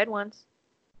put the red ones.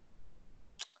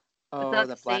 It's Oh, not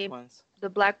the the black same. ones. The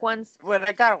black ones. But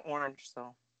I got an orange,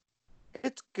 so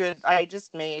it's good. I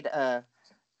just made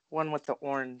one with the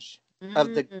orange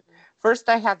of the. Mm. First,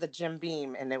 I had the Jim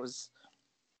Beam, and it was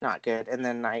not good. And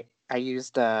then I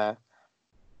used the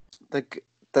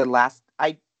the last.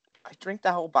 I drank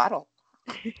the whole bottle.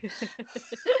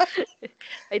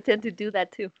 I tend to do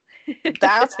that too.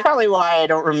 That's probably why I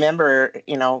don't remember,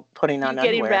 putting You on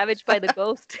getting underwear. ravaged by the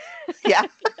ghost. Yeah.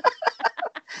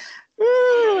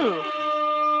 Woo!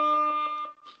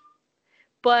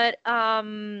 But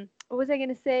what was I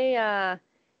gonna say?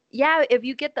 Yeah, if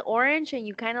you get the orange and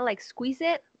you kind of like squeeze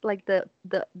it, like the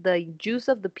juice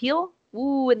of the peel,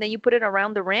 ooh, and then you put it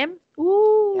around the rim,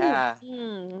 ooh. Yeah.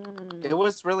 It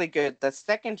was really good. The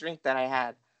second drink that I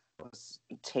had was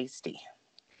tasty.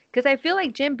 Because I feel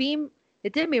like Jim Beam,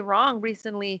 it did me wrong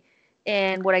recently,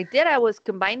 and what I did, I was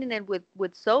combining it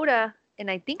with soda, and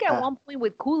I think at Uh, one point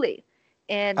with Kool-Aid,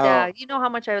 and oh, you know how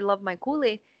much I love my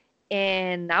Kool-Aid,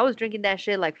 and I was drinking that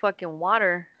shit like fucking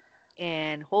water,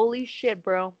 and holy shit,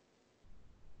 bro.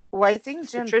 well, I think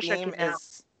Jim Patricia Beam came out.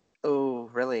 is. Oh,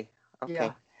 really? Yeah.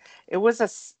 Okay. It was a.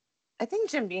 I think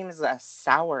Jim Beam is a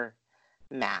sour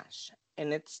mash,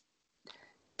 and it's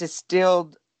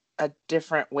distilled a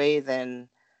different way than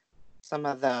some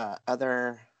of the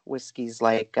other whiskeys,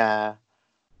 like Like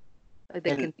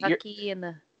the and Kentucky and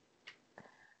the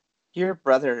your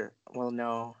brother will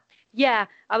know. yeah,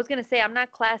 I was gonna say I'm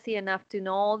not classy enough to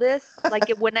know all this. Like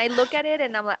when I look at it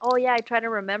and I'm like, oh yeah, I try to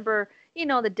remember,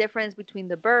 the difference between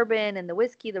the bourbon and the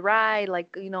whiskey, the rye,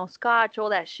 like Scotch, all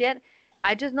that shit.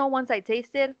 I just know once I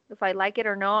taste it if I like it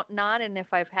or not, and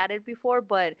if I've had it before.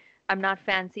 But I'm not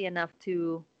fancy enough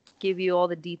to give you all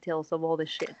the details of all the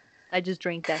shit. I just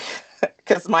drink that shit.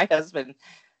 Because my husband,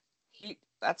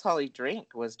 that's all he drank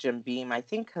was Jim Beam. I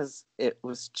think because it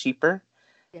was cheaper.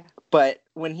 Yeah. But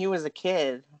when he was a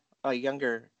kid, a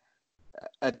younger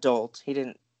adult, he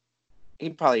didn't. He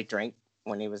probably drank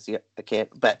when he was a kid.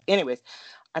 But anyways,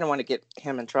 I don't want to get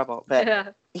him in trouble. But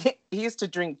Yeah. he used to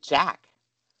drink Jack.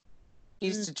 He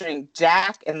used Mm. to drink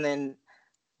Jack, and then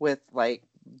with like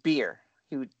beer,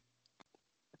 he would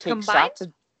take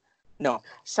Combined? Oh.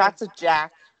 shots of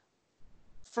Jack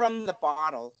from the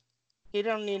bottle. He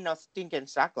don't need no stinking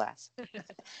shot glass.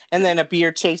 And then a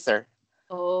beer chaser.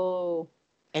 Oh.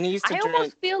 And he used to I drink.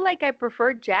 almost feel like I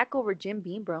prefer Jack over Jim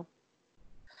Beam, bro.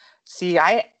 See,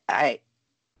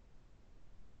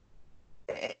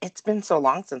 it's been so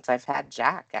long since I've had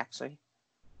Jack, actually.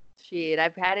 Shit,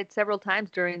 I've had it several times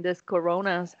during this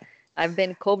coronas. I've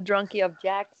been cold drunky of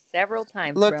Jack several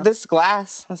times, Look, bro. this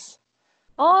glass.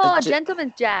 Oh, a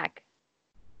gentleman's Jack.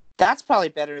 That's probably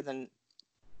better than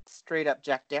straight up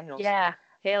Jack Daniels. Yeah,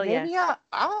 hell yeah. Maybe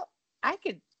I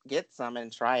could get some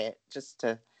and try it just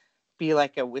to be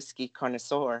like a whiskey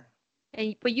connoisseur.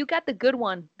 But you got the good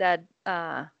one that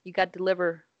you got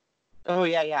delivered. Oh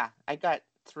yeah. I got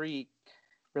 3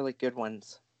 really good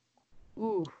ones,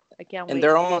 Ooh, I can't and wait.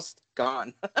 they're almost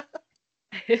gone.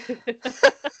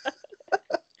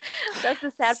 That's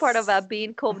the sad part about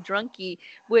being Cove Drunky,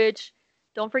 which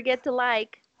don't forget to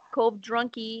like Cove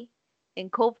Drunky and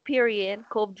Cove Period,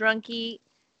 Cove Drunky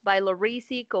by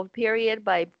Lorisi, Cove Period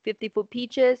by 50 Foot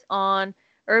Peaches on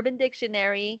Urban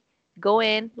Dictionary. Go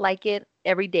in, like it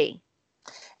every day.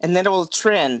 And then it will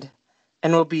trend,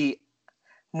 and we'll be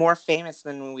more famous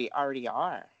than we already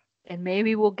are. And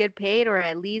maybe we'll get paid, or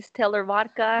at least Teller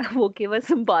Vodka will give us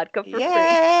some vodka for free.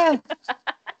 Yeah.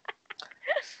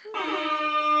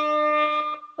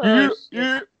 Oh, shit.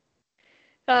 Yeah.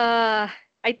 Uh,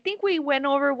 I think we went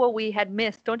over what we had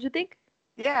missed, don't you think?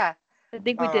 Yeah. I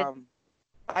think we did.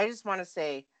 I just want to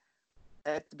say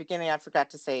at the beginning, I forgot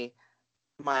to say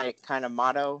my kind of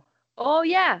motto. Oh,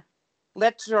 yeah.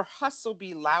 Let your hustle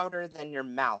be louder than your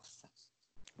mouth.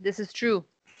 This is true.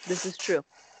 This is true.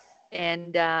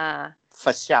 And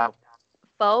For sure.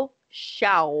 faux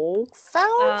show. For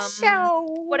What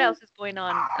sure. else is going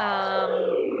on?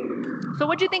 So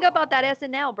what do you think about that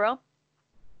SNL, bro?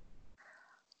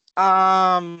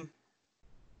 Um,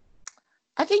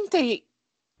 I think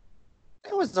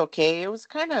It was okay. It was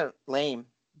kind of lame,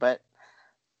 but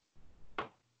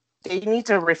they need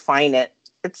to refine it.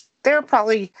 They're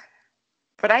probably,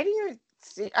 but I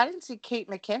didn't see Kate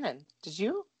McKinnon. Did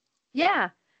you? Yeah,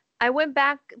 I went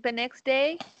back the next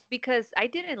day because I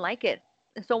didn't like it.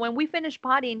 So when we finished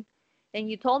potting and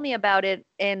you told me about it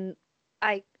and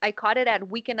I caught it at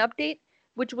Weekend Update,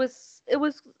 which was it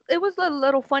was a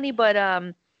little funny, but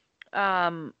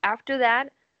after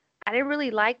that I didn't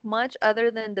really like much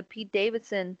other than the Pete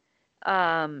Davidson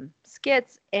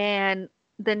skits. And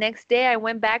the next day I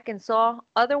went back and saw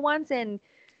other ones, and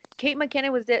Kate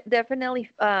McKinnon was definitely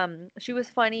she was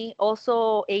funny.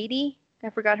 Also 80, I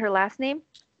forgot her last name.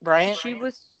 Bryant? She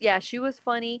was, yeah, she was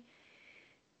funny.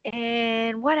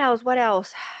 And what else? What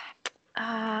else?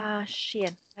 Ah,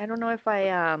 shit. I don't know if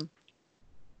I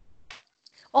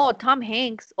oh, Tom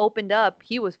Hanks opened up.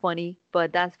 He was funny,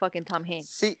 but that's fucking Tom Hanks.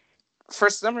 See, for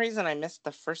some reason, I missed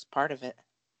the first part of it.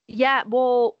 Yeah,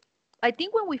 well, I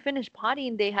think when we finished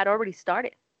potting, they had already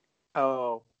started.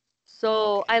 Oh,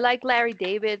 So okay. I like Larry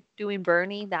David doing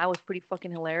Bernie. That was pretty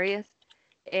fucking hilarious.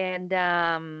 And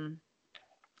I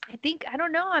think I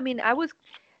don't know. I mean, I was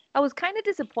kind of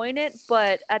disappointed,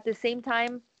 but at the same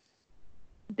time,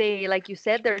 they, like you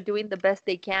said, they're doing the best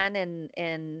they can,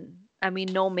 and I mean,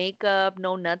 no makeup,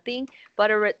 no nothing. But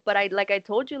I, like I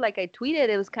told you, like I tweeted,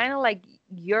 it was kind of like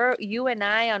you and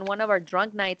I on one of our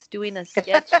drunk nights doing a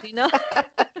sketch.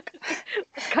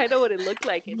 That's kind of what it looked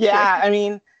like and shit. Yeah, I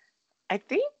mean, I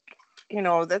think,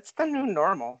 that's the new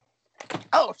normal.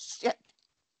 Oh, shit.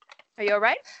 Are you all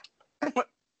right?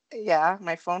 Yeah,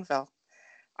 my phone fell.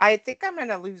 I think I'm going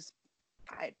to lose.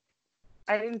 I,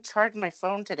 I didn't charge my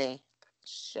phone today.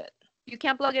 Shit. You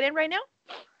can't plug it in right now?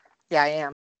 Yeah, I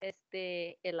am.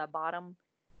 In la bottom.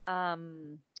 What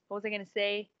was I gonna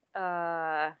say?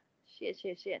 Shit.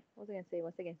 What was I gonna say? What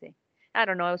was I gonna say? I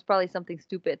don't know. It was probably something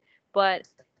stupid. But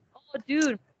oh,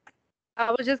 dude,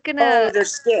 I was just Oh, gonna. they're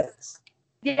skits.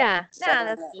 Yeah, nah, Someone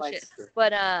that's that bullshit. likes it.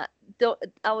 But don't,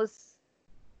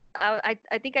 I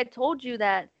think I told you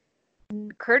that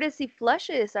courtesy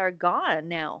flushes are gone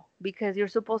now because you're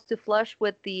supposed to flush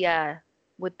with the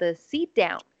seat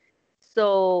down.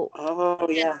 So Oh,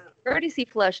 yeah. courtesy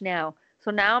flush now.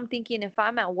 So now I'm thinking if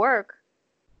I'm at work,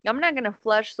 I'm not gonna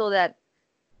flush so that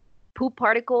poop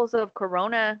particles of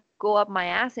corona go up my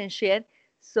ass and shit.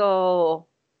 So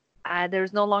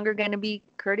there's no longer gonna be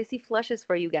courtesy flushes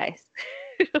for you guys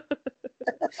because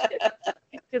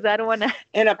I don't wanna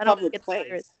In a I don't wanna public get the virus.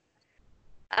 place.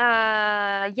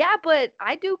 Yeah, but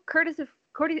I do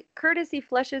courtesy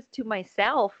flushes to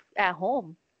myself at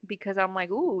home because I'm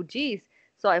like, ooh, geez.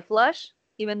 So I flush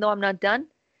even though I'm not done.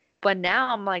 But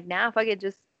now I'm like, now if I could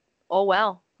just, oh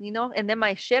well, And then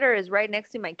my shitter is right next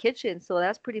to my kitchen, so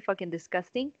that's pretty fucking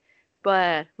disgusting.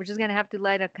 But we're just gonna have to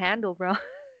light a candle, bro.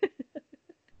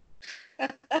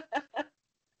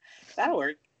 That'll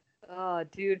work. Oh,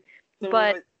 dude. So,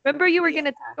 But remember you were yeah.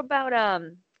 gonna talk about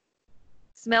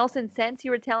smells and scents.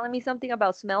 You were telling me something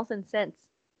about smells and scents.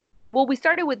 Well, we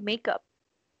started with makeup.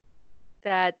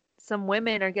 That some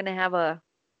women are gonna have a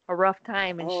rough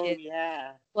time and Oh, shit.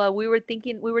 yeah. Well, we were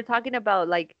talking about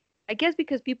like I guess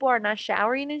because people are not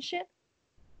showering and shit.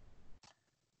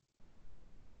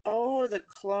 Oh, the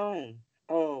clone.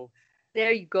 Oh,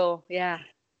 There you go. Yeah.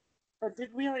 or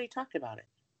did we already talk about it?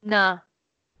 Nah.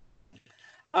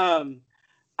 Um,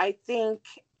 I think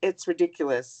it's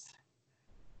ridiculous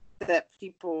that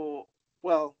people,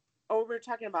 well, we're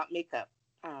talking about makeup,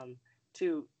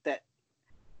 too, that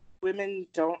women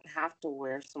don't have to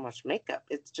wear so much makeup.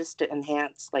 It's just to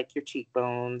enhance like your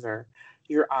cheekbones or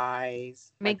your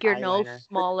eyes, like Make your nose eyeliner. But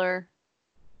smaller.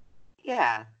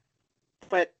 yeah,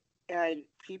 but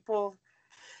people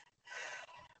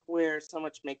wear so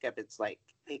much makeup. It's like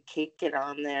they cake it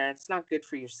on there. It's not good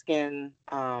for your skin.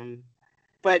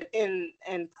 But in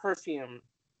perfume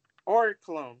or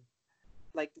cologne,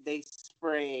 like they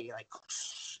spray like,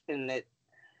 and it.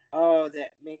 Oh,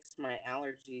 that makes my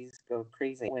allergies go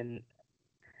crazy when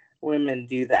women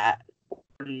do that. Or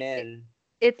It, men.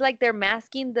 it's like they're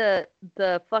masking the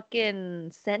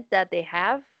fucking scent that they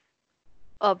have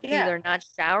of Yeah. either not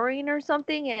showering or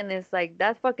something, and it's like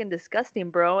that's fucking disgusting,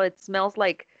 bro. It smells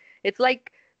like it's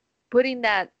like putting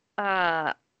that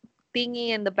thingy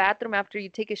in the bathroom after you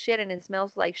take a shit and it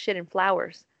smells like shit and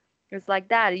flowers. It's like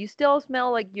that. You still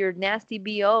smell like your nasty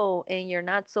BO and your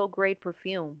not so great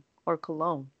perfume or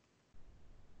cologne.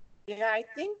 Yeah, I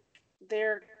think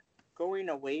they're going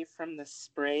away from the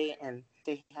spray and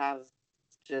they have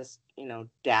just,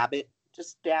 dab it.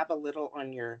 Just dab a little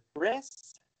on your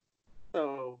wrist.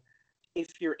 So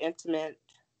if you're intimate,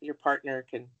 your partner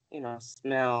can,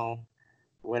 smell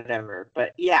whatever.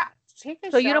 But yeah, take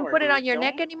a So you don't shower, put it on dude. your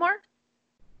neck Don't anymore?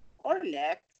 or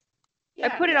neck. I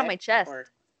Yeah, put it on my neck chest. or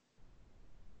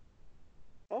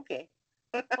okay.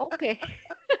 Okay.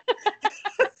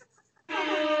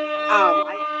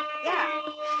 I yeah.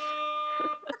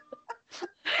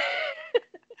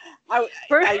 I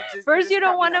First, I just you first you just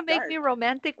don't caught me want to off make guard. me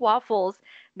romantic waffles.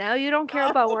 Now you don't care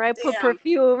about Oh where I put damn!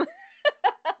 perfume.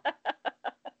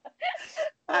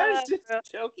 I was just Bro.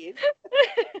 joking.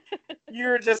 You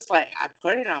were just like, I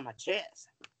put it on my chest.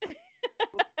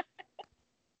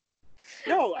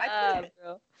 No,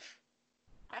 Bro.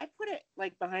 I put it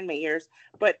like behind my ears,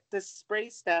 but the spray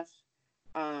stuff,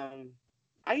 um,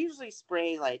 I usually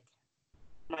spray like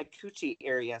my coochie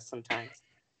area sometimes,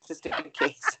 just in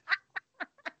case.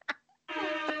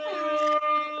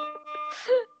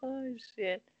 Oh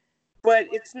shit. But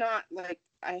it's not like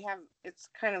I have. It's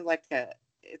kind of like a.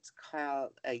 It's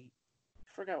called a. I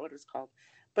forgot what it's called,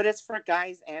 but it's for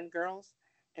guys and girls,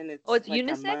 and Oh, it's it's like a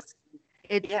unisex? must.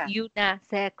 It's Yeah,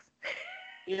 unisex.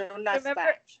 you know, not Remember?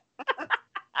 stash.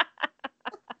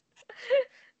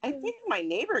 I think my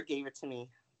neighbor gave it to me.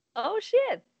 Oh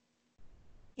shit.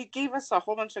 He gave us a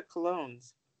whole bunch of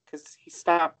colognes because he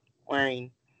stopped wearing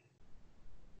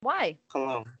Why?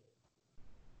 cologne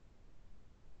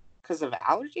because of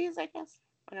allergies. I guess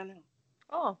I don't know.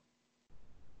 Oh.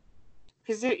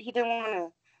 Because he didn't want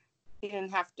to. He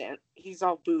didn't have to. He's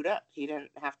all booed up. He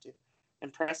didn't have to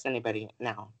impress anybody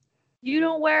now. You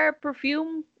don't wear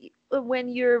perfume when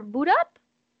you're boot up?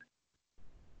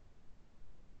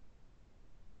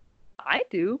 I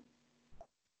do.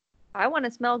 I want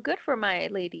to smell good for my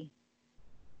lady.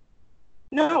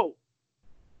 No,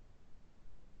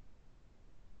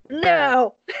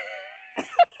 No.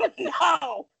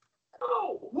 no,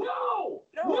 No! No!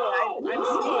 no. I'm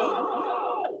saying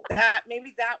No! that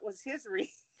maybe that was his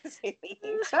reason.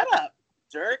 Shut up,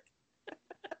 jerk.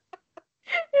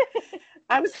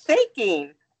 I was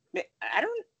thinking. I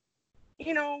don't.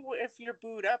 You know, if you're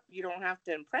booed up, you don't have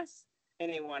to impress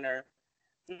anyone or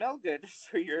smell good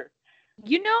for your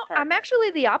You know, I'm partner.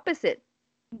 actually the opposite.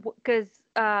 Because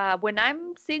when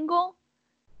I'm single,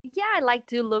 yeah, I like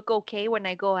to look okay when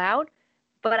I go out,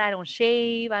 but I don't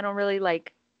shave. I don't really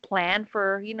like plan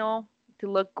for, to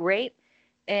look great.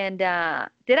 And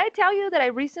did I tell you that I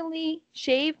recently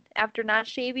shaved after not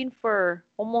shaving for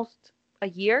almost a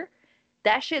year?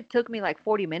 That shit took me like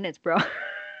 40 minutes, bro.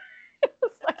 It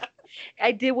was like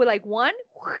I did with like one,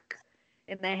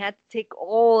 and I had to take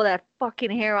all that fucking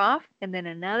hair off, and then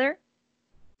another,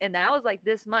 and that was like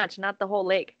this much, not the whole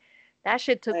leg. That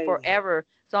shit took I, forever.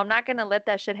 So I'm not gonna let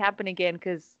that shit happen again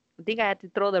because I think I had to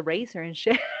throw the razor and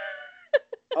shit.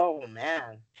 oh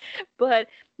man. But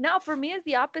no, for me, it's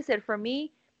the opposite. For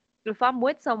me, if I'm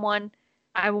with someone,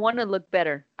 I want to look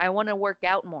better. I want to work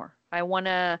out more. I want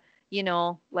to,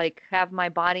 like have my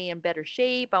body in better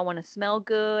shape. I want to smell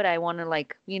good. I want to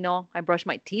like, I brush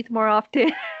my teeth more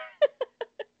often.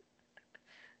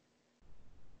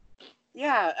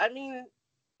 Yeah, I mean,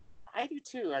 I do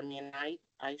too. I mean, I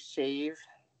shave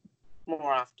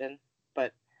more often,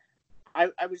 but I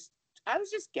was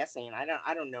just guessing. I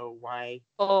don't know why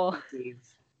Oh, he gave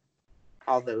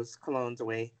all those colognes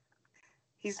away.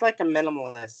 He's like a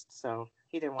minimalist, so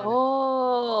he didn't want to.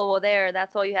 oh, well, there.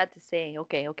 That's all you had to say.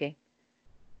 Okay, okay.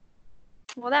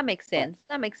 Well, that makes Yeah. sense.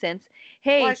 That makes sense. Well,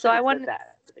 Hey, I so should I have said want, that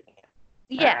at the beginning.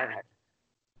 yeah, I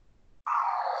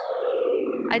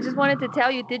I just wanted to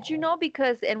tell you, did you know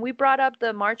and we brought up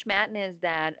the March Madness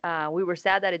that we were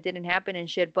sad that it didn't happen and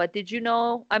shit, but did you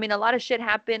know, I mean, a lot of shit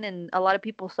happened and a lot of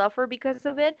people suffer because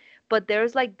of it, but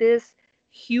there's like this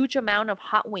huge amount of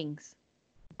hot wings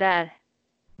that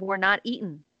were not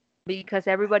eaten because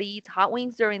everybody eats hot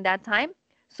wings during that time.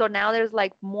 So now there's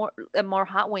like more and more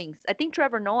hot wings. I think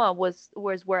Trevor Noah was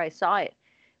where I saw it.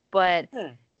 But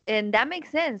Hmm. and that makes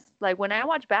sense. Like when I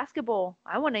watch basketball,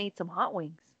 I want to eat some hot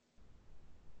wings.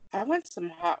 I want some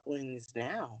hot wings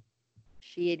now.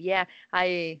 Shit, yeah.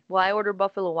 I ordered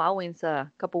Buffalo Wild Wings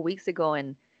a couple weeks ago,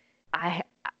 and I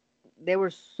they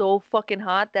were so fucking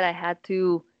hot that I had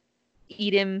to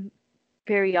eat them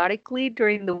periodically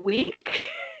during the week.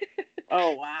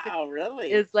 Oh wow,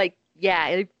 really? It's like,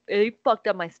 yeah, it fucked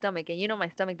up my stomach, and my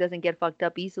stomach doesn't get fucked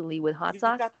up easily with hot You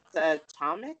sauce. got the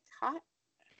atomic hot?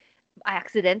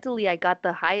 I got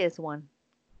the highest one.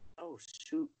 Oh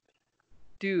shoot.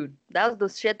 Dude, that was the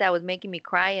shit that was making me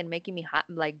cry and making me hot,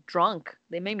 like drunk.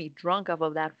 They made me drunk off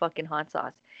of that fucking hot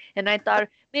sauce. And I thought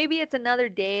maybe it's another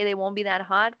day they won't be that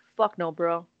hot. Fuck no,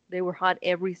 bro. They were hot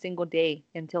every single day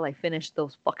until I finished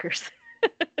those fuckers.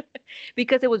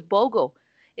 Because it was BOGO.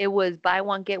 It was buy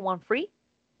one get one free.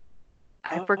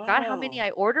 I forgot how many Oh I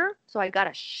ordered, so I got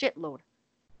a shitload.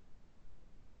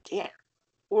 damn.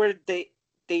 Where they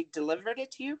delivered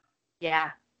it to you?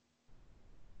 Yeah.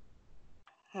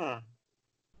 Huh.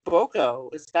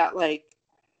 BOGO, is that like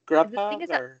The thing Grubhub is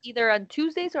that or? either on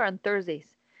Tuesdays or on Thursdays.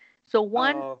 So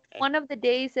Oh, okay. one of the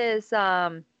days is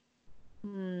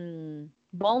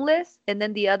boneless, and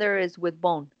then the other is with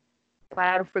bone. But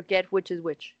I don't forget which is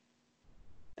which.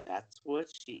 That's what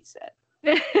she said.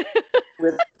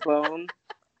 With bone.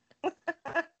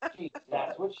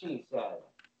 That's what she said.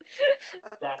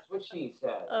 That's what she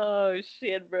said. Oh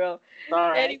shit, bro.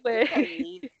 Sorry, I think I Anyway,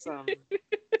 need some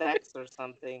sex or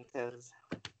something because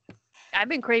I've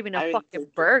been craving a I've been fucking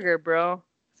thinking burger, bro.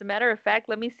 As a matter of fact,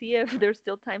 let me see if there's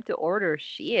still time to order.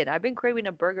 Shit, I've been craving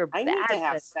a burger I need to bad,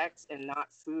 have but sex and not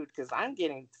food because I'm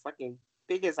getting fucking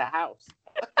big as a house.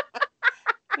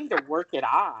 I need to work it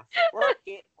off. Work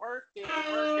it, work it,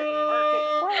 work it,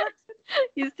 work it, work.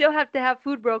 you still have to have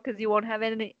food, bro, because you won't have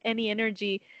any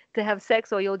energy to have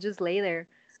sex, or you'll just lay there,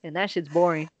 and that shit's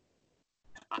boring.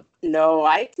 No,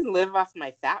 I can live off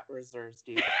my fat reserves,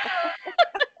 dude.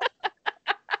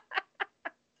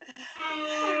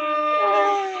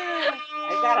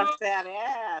 I got a fat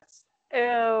ass.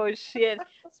 Oh shit.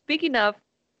 Speaking of,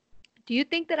 do you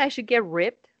think that I should get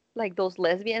ripped like those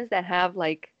lesbians that have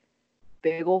like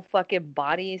big old fucking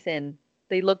bodies and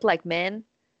they look like men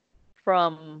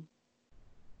from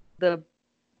the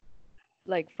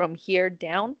like from here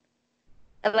down?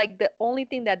 And, like the only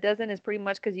thing that doesn't is pretty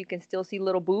much because you can still see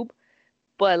little boob,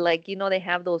 but like they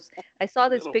have those. I saw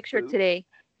this Little picture boob. today,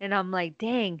 and I'm like,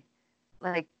 dang,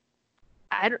 like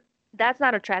I don't, that's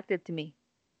not attractive to me.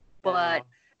 But No.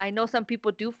 I know some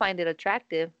people do find it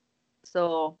attractive,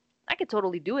 so I could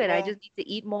totally do it. I Yeah. just need to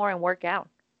eat more and work out.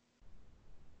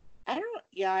 I don't.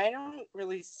 Yeah, I don't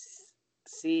really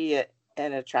see it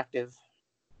an attractive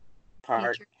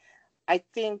part. Feature. I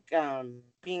think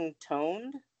being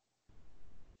toned,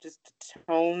 just a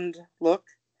toned look,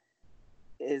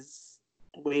 is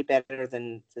way better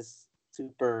than just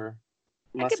super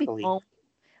I could be muscly. home.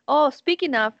 Oh,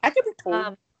 speaking of, I could be toned.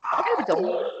 um, I could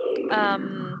be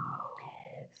home.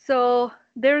 So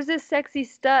there's this sexy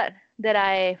stud that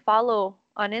I follow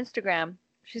on Instagram.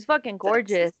 She's fucking Sexy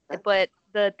gorgeous, stuff. but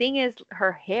the thing is,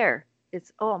 her hair.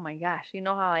 It's oh my gosh, you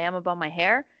know how I am about my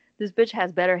hair? This bitch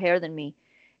has better hair than me.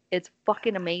 It's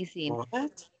fucking amazing.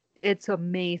 What? It's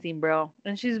amazing, bro.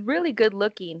 And she's really good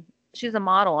looking. She's a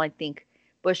model, I think,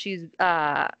 but she's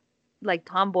like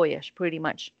tomboyish pretty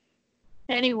much.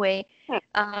 Anyway,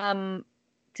 Hmm.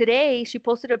 today she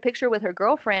posted a picture with her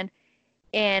girlfriend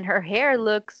and her hair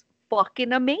looks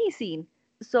fucking amazing.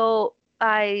 So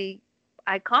I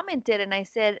commented and I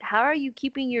said, "How are you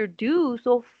keeping your do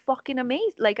so fucking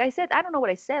amazing?" Like I said, I don't know what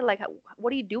I said. Like,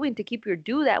 what are you doing to keep your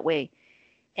do that way?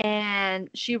 And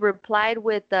she replied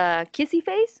with a kissy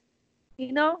face,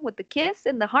 with the kiss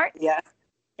and the heart. Yeah.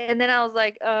 And then I was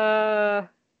like,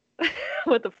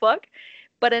 what the fuck?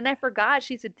 But then I forgot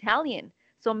she's Italian.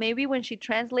 So maybe when she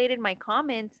translated my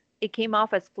comments, it came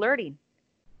off as flirting.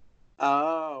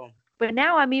 Oh. But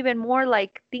now I'm even more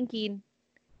like thinking,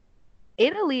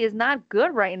 Italy is not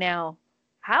good right now.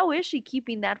 How is she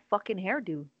keeping that fucking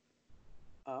hairdo?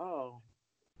 Oh.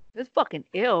 It's fucking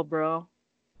ill, bro.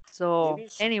 So, Maybe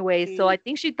anyways, so I she.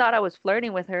 think she thought I was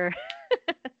flirting with her.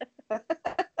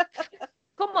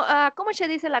 ¿Cómo se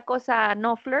dice la cosa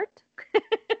no flirt?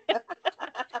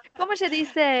 ¿Cómo se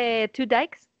dice two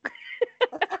dykes?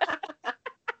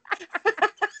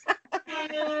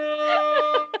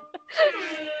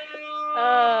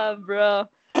 Bro.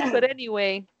 But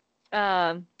anyway,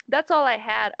 that's all I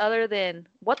had other than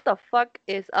what the fuck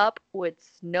is up with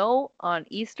snow on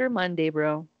Easter Monday,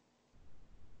 bro?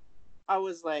 I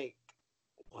was like,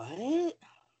 what?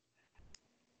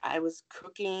 I was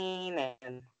cooking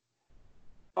and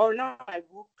oh no, I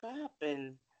woke up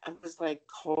and I was like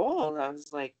cold. I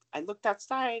was like, I looked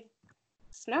outside,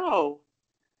 snow,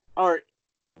 or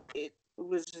it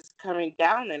was just coming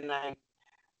down, and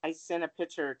I sent a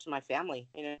picture to my family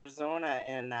in Arizona,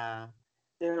 and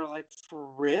they were like, for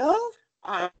real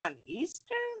on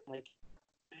Easter, like,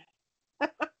 and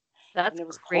That's it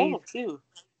was crazy. cold too,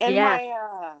 and Yeah.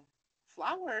 my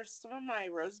flowers, some of my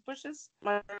rose bushes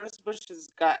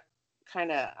got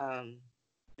kind of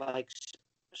like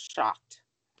shocked.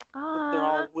 Like they're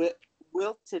Ah, all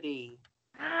wiltedy.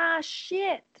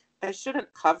 shit. I should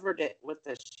have covered it with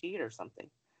a sheet or something.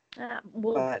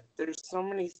 Well, But there's so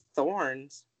many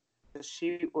thorns, the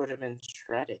sheet would have been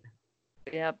shredded.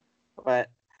 yep. But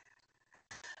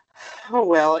oh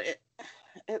well, it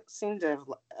seemed to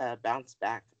have bounced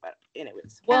back. But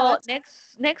anyways, yeah, Well,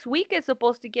 that's next week is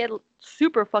supposed to get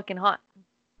super fucking hot,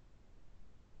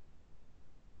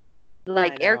 I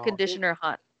like air know conditioner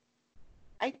hot.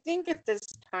 I think at this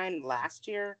time last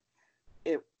year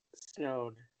it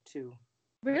snowed too.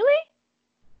 Really?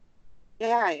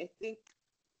 Yeah, I think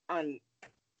on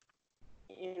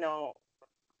you know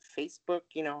Facebook,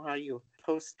 you know how you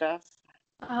post stuff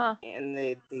Uh-huh. and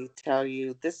they tell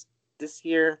you this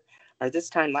year or this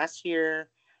time last year,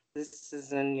 this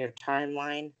is in your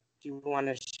timeline. Do you want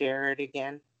to share it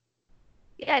again?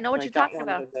 Yeah, I know So what I you're got talking one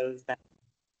about. of those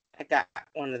I got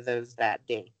one of those that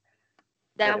day,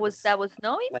 but That was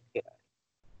snowing? it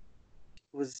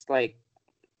was like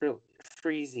real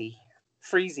freezy.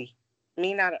 I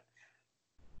mean, not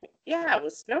yeah, it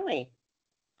was snowing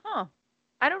Huh.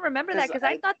 I don't remember that because because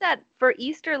I thought that for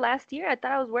Easter last year, I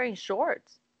thought I was wearing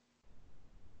shorts.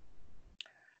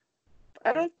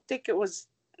 I don't think it was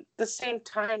the same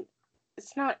time.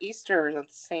 It's not Easter the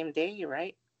same day,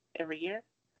 right? Every year,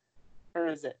 or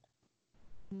is it?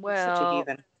 I'm such a Well,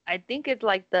 heathen. I think it's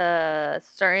like the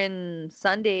certain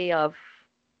Sunday of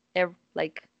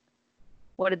like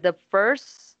what is the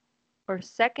first or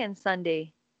second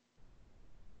Sunday?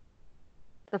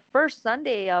 The first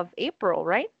Sunday of April,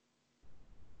 right?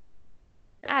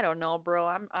 I don't know, bro.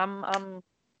 I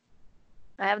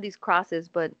have these crosses,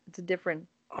 but it's a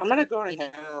I'm gonna go to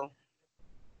meaning. hell.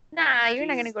 Nah, you're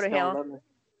not gonna Jesus go to don't hell. love me.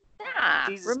 Nah,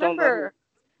 Jesus don't love me. remember,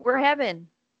 we're heaven.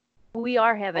 We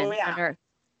are Oh heaven yeah. on earth.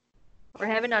 We're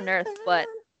heaven on earth, but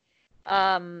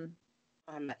um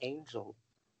I'm an angel,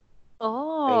 baby.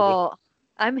 oh,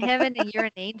 I'm heaven and you're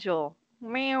an angel.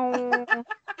 Meow.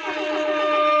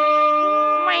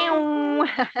 Meow.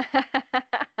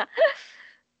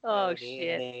 Oh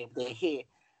shit. Baby.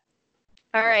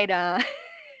 All right,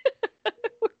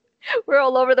 we're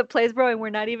all over the place, bro, and we're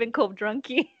not even cold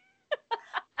drunky.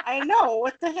 I know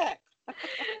what the heck.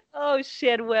 Oh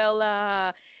shit.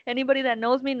 Well, anybody that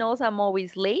knows me knows I'm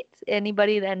always late.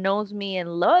 Anybody that knows me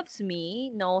and loves me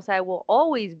knows I will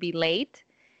always be late.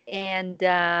 And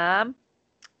I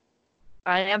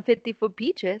am 50-foot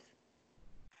peaches.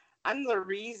 I'm the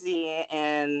Reezy,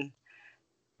 and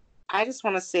I just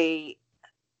want to say,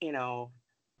 you know,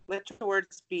 let your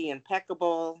words be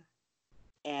impeccable,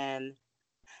 and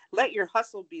let your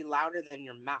hustle be louder than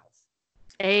your mouth.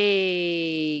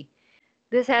 Hey,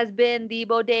 this has been the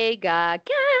Bodega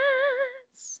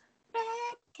Cats,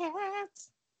 Bad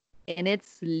cats. and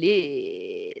it's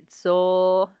lit.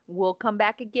 So we'll come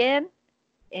back again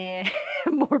and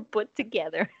more put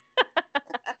together.